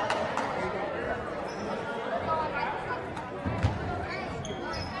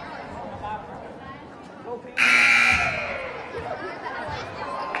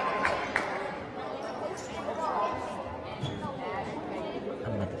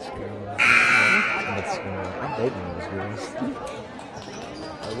 I'm dating those girls.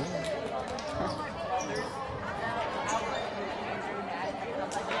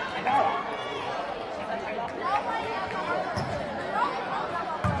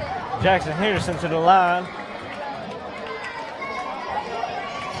 Jackson Henderson to the line.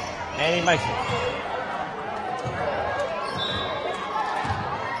 And he makes it.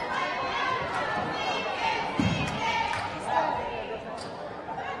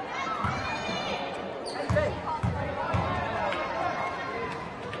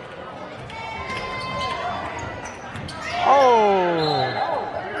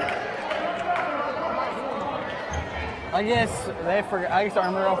 I guess they forgot. I guess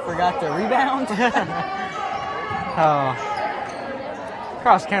Armorel forgot to rebound.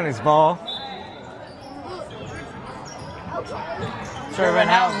 Cross County's ball. Trevor Van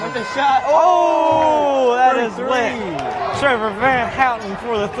Houten with the shot. Oh, that is three. lit. Trevor Van Houten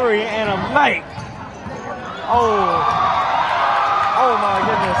for the three and a make. Oh my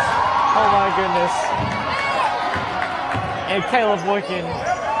goodness. Oh my goodness. And Caleb Boykin.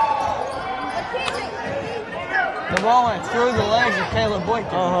 The ball went through the legs of Caleb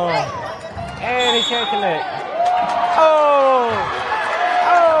Boykin. And he can't connect. Oh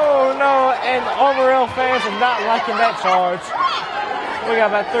no. And Armorel fans are not liking that charge. We got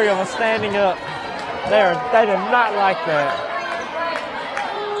about 3 of them standing up. They did not like that.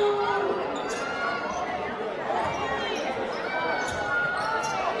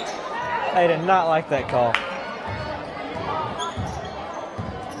 They did not like that call.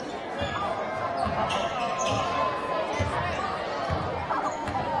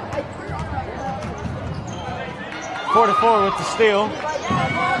 .44 with the steal.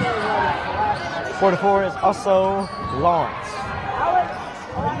 44 is also Lawrence.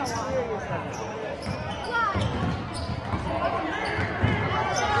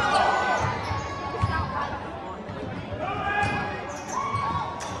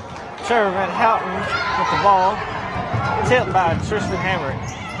 Trevor Van Houten with the ball, tipped by Tristan Hamrick.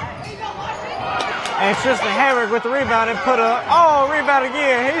 And Tristan Hamrick with the rebound and put a, rebound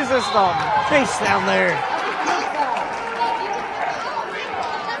again. He's just a beast down there.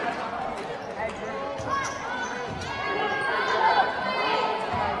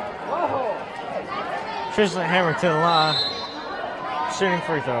 Tristan Hamrick to the line, shooting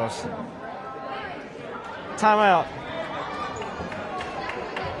free throws. Timeout.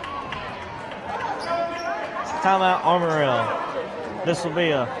 Timeout, Armorel. This will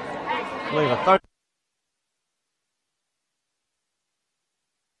be I believe a 30.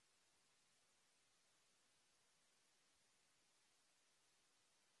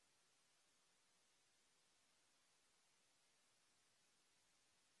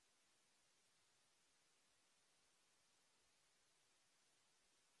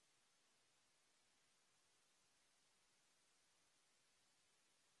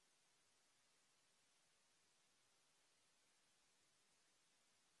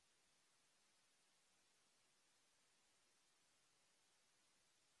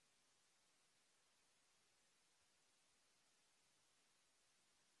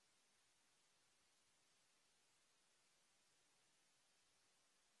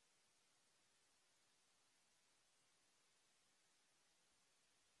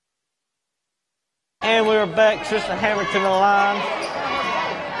 And we're back. Tristan Hamrick to the line.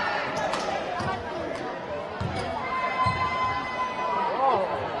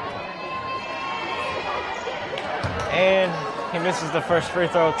 And he misses the first free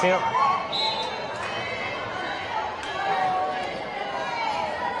throw attempt.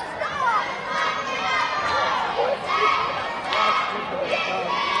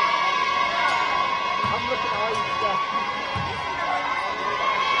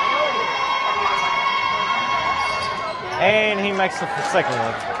 And he makes the second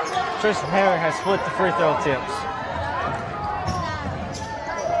one. Tristan Hamrick has split the free throw attempts.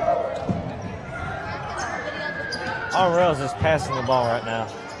 Armorel's just passing the ball right now.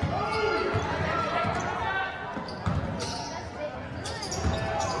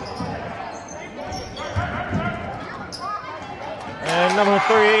 And number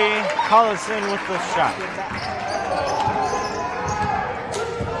 3, Collison with the shot.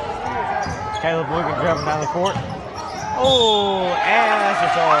 Caleb Boykin driving down the court. Oh, and that's a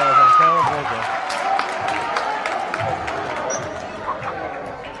charge on Caleb Boykin.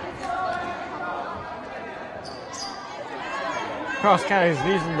 Cross County is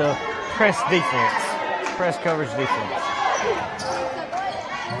using the press defense, press coverage defense.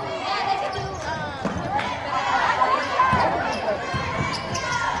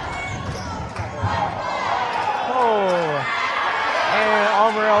 Oh, and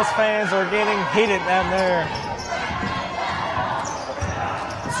Armorel's fans are getting heated down there.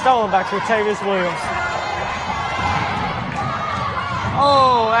 Stolen by Cortavius Williams.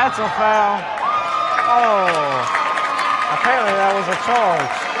 Oh, that's a foul. Oh, apparently that was a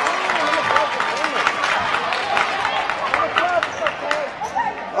charge.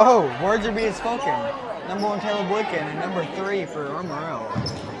 Oh, words are being spoken. Number 1, Caleb Boykin, and number 3 for Armorel.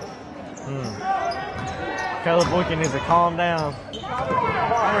 Caleb Boykin needs to calm down.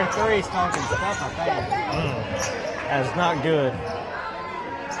 Number 3 is talking stuff, I think. That is not good.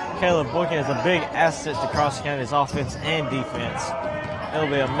 Caleb Boykin is a big asset to Cross County's offense and defense. It'll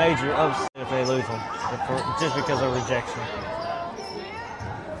be a major upset if they lose them just because of rejection.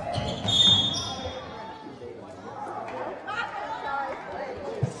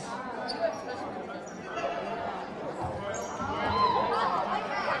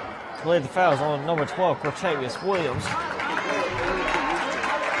 To lead the fouls on number 12, Cortavius Williams.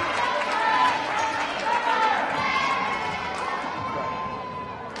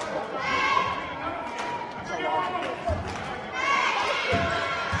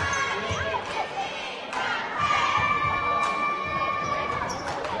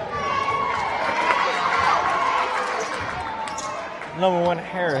 Number 1,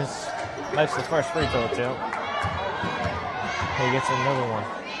 Harris, makes the first free throw attempt. He gets another one.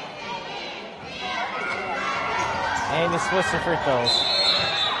 And he splits the free throws.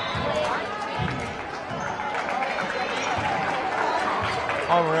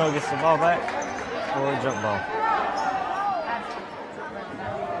 Armorel gets the ball back for a jump ball.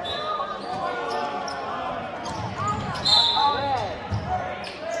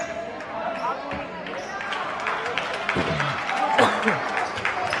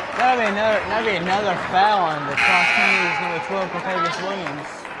 That'd be another foul on the cross county's number 12, Cortavius Williams.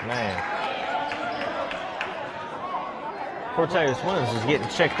 Man. Cortavius Williams is getting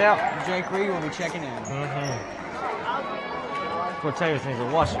checked out. Jake Reed will be checking in. Cortavius needs to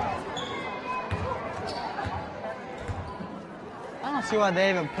watch it. I don't see why they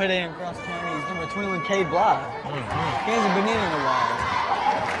haven't put in cross county's number 21, Cade Bly. He hasn't been in a while.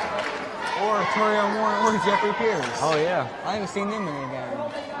 Or Torian Warren or Jeffrey Pierce. Oh, yeah. I haven't seen them in any game.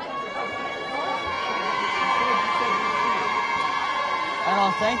 I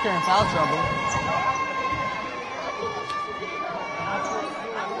don't think they're in foul trouble.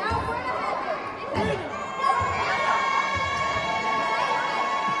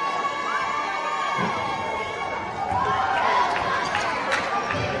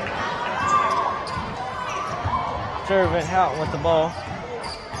 Van Houten with the ball.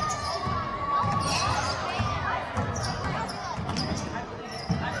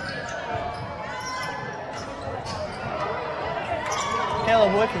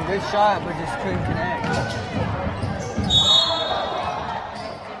 Caleb Wicken, good shot, but just couldn't connect.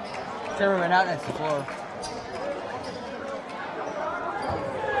 Trevor Van Houten hits the floor.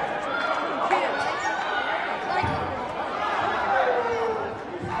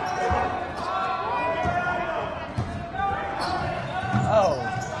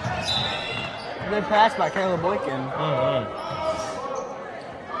 Good pass by Caleb Boykin.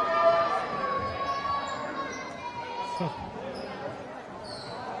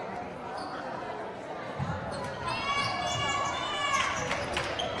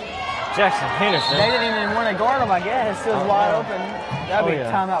 Jackson Henderson. They didn't even want to guard him, I guess. It was wide open. That'd be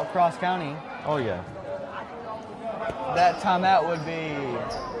timeout Cross County. Oh, yeah. That timeout would be...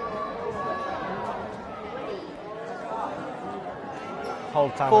 Full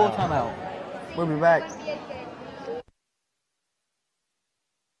timeout. We'll be back.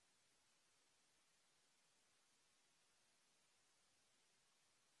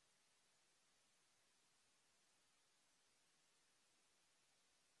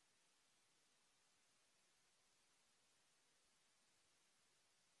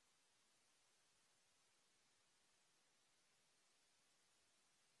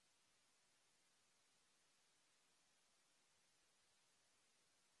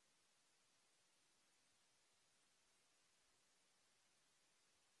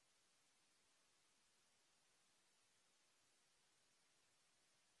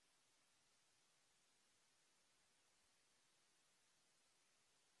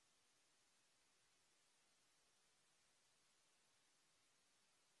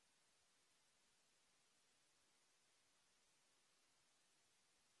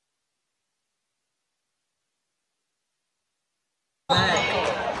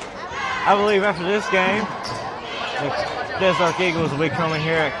 I believe after this game, the Desert Eagles will be coming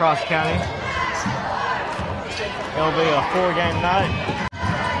here at Cross County. It'll be a 4-game night.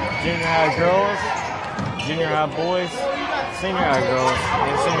 Junior high girls, junior high boys, senior high girls,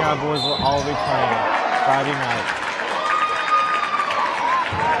 and senior high boys will all be playing Friday night.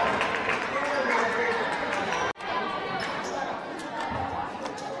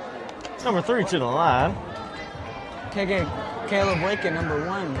 Number 3 to the line. Caleb Wicken, number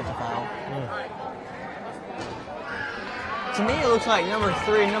 1, with the foul. To me, it looks like number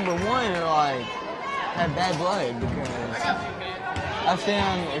 3 and number 1 are like have bad blood because I've seen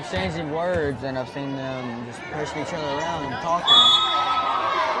them exchanging words and I've seen them just pushing each other around and talking.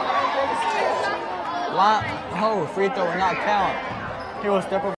 Free throw will not count. He will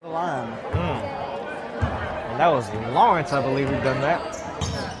step over the line. And that was Lawrence, I believe, who done that.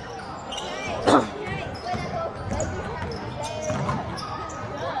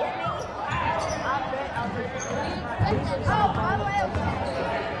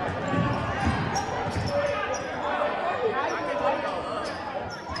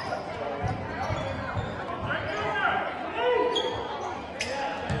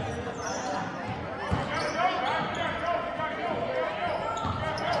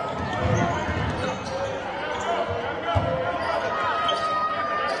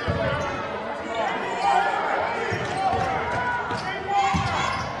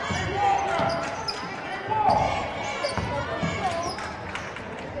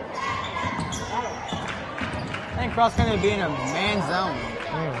 Cross country would be in a man zone.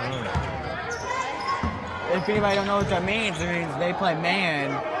 If anybody don't know what that means, it means they play man,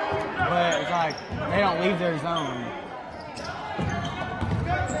 but it's like they don't leave their zone.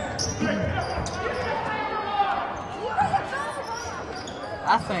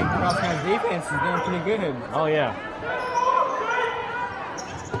 I think cross country defense is doing pretty good. Oh yeah.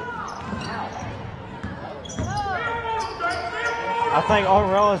 I think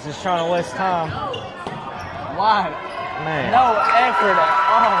Armorel is just trying to waste time. Why? Man. No effort at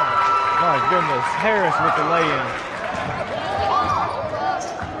all. My goodness. Harris with the lay-in.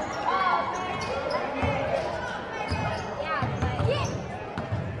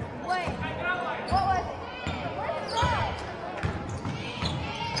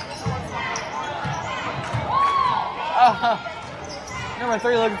 Number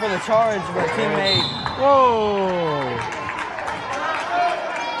 3 looking for the charge, but teammate. Whoa.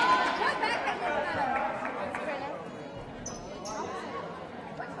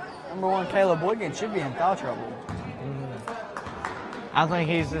 Number 1, Caleb Wiggins should be in foul trouble. I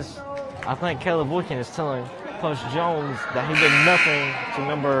think Caleb Wiggins is telling Coach Jones that he did nothing to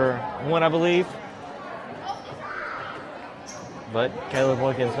number 1, I believe. But Caleb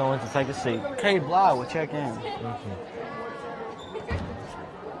Wiggins is going to take a seat. Cade Bly will check in.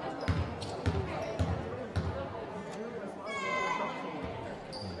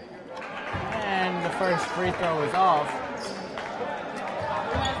 And the first free throw is off.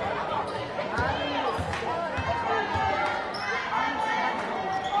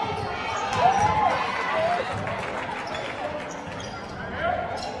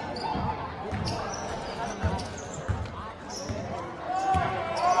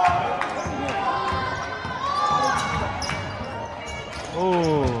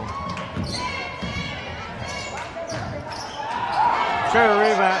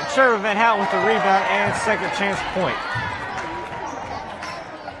 Trevor Van Houten with the rebound and second chance point.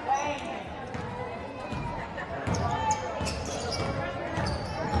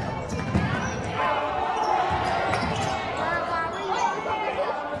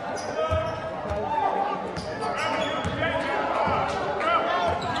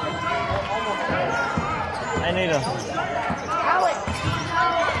 They need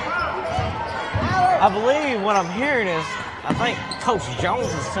I believe what I'm hearing is I think Coach Jones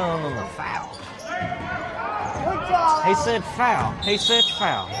is telling them to foul. He said foul. He said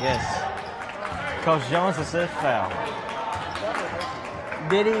foul. Yes. Coach Jones has said foul.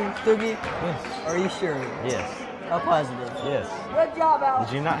 Did he, Toogie? Yes. Are you sure? Yes. How positive? Yes. Good job, Al.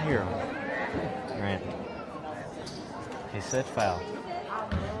 Did you not hear him? Grant. He said foul.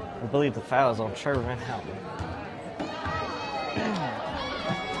 I believe the foul is on Trevor Van Houten.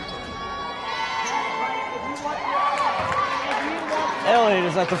 Elliott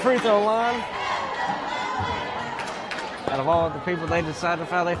is at the free throw line. Out of all the people they decided to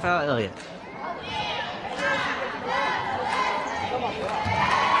foul, they foul Elliott.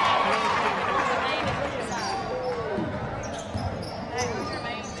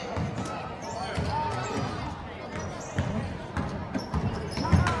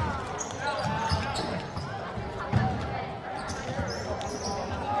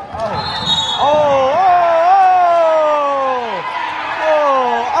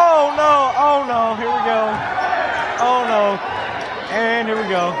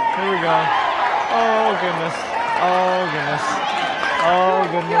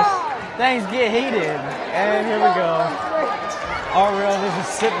 Things get heated, and here we go. Armorel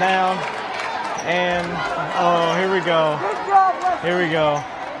just sit down, and oh, here we go. Here we go.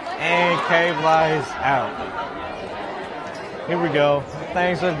 And K Bly's out. Here we go.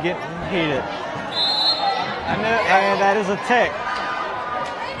 Things are getting heated. And that is a tech.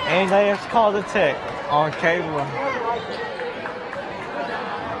 And they have called a tech on K Bly.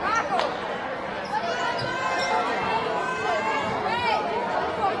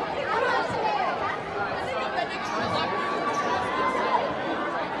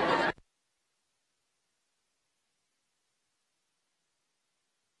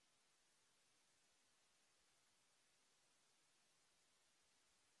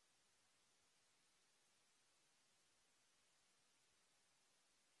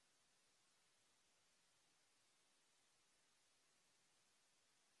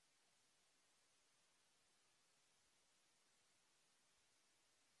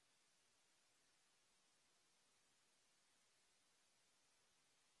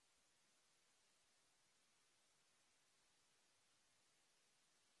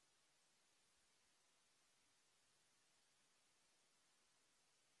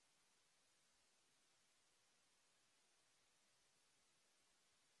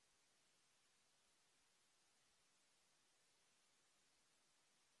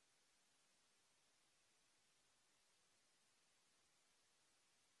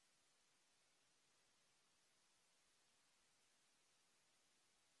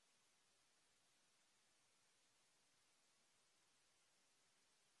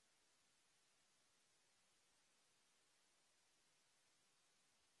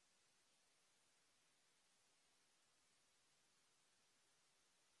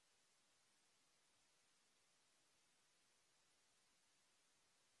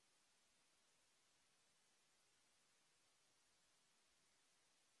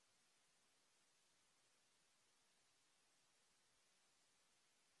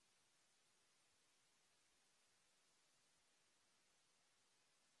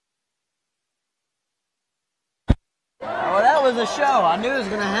 was a show. I knew it was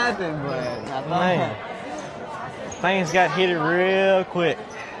gonna happen, but I thought. Man, things got heated real quick.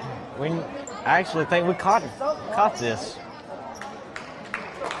 I actually think we caught this.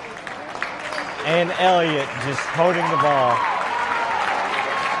 And Elliott just holding the ball.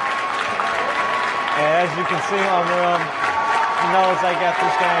 And as you can see, Armorel knows they got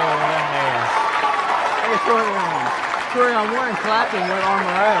this game in their hands. Hey, Torian Warren clapping with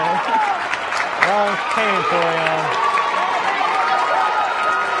Armorel. Wrong team, Torian.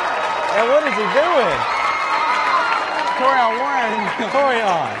 And what is he doing? Torian Warren.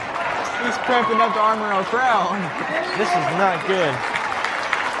 Torian. He's cramping up the Armorel crowd. This is not good.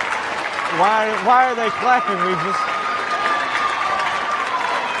 Why are they clapping, Regis?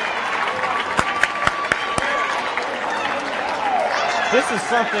 This is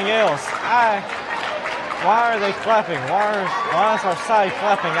something else. Why are they clapping? Why is our side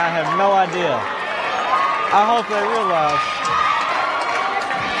clapping? I have no idea. I hope they realize.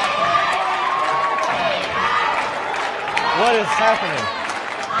 What is happening?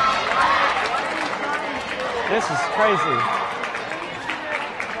 This is crazy.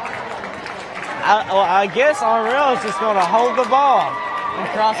 I guess Armorel is just going to hold the ball. And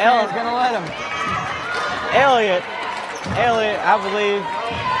Crossman is going to let him. Elliott, I believe,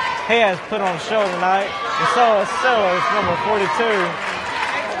 he has put on a show tonight. And so is Sellers, number 42.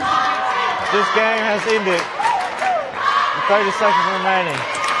 This game has ended. 30 seconds remaining.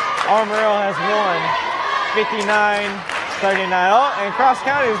 Armorel has won 59-39. Oh, and Cross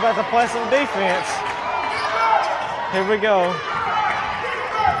County is about to play some defense. Here we go.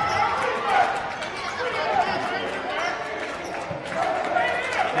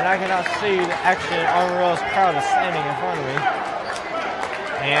 And I cannot see actually Armorel's crowd is standing in front of me.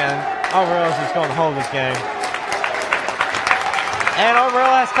 And Armorel is just going to hold this game. And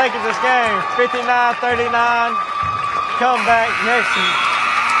Armorel has taken this game, 59-39. Come back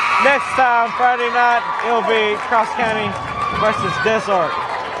next time, Friday night, it'll be Cross County versus Desert.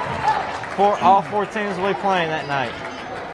 All four teams will be playing that night.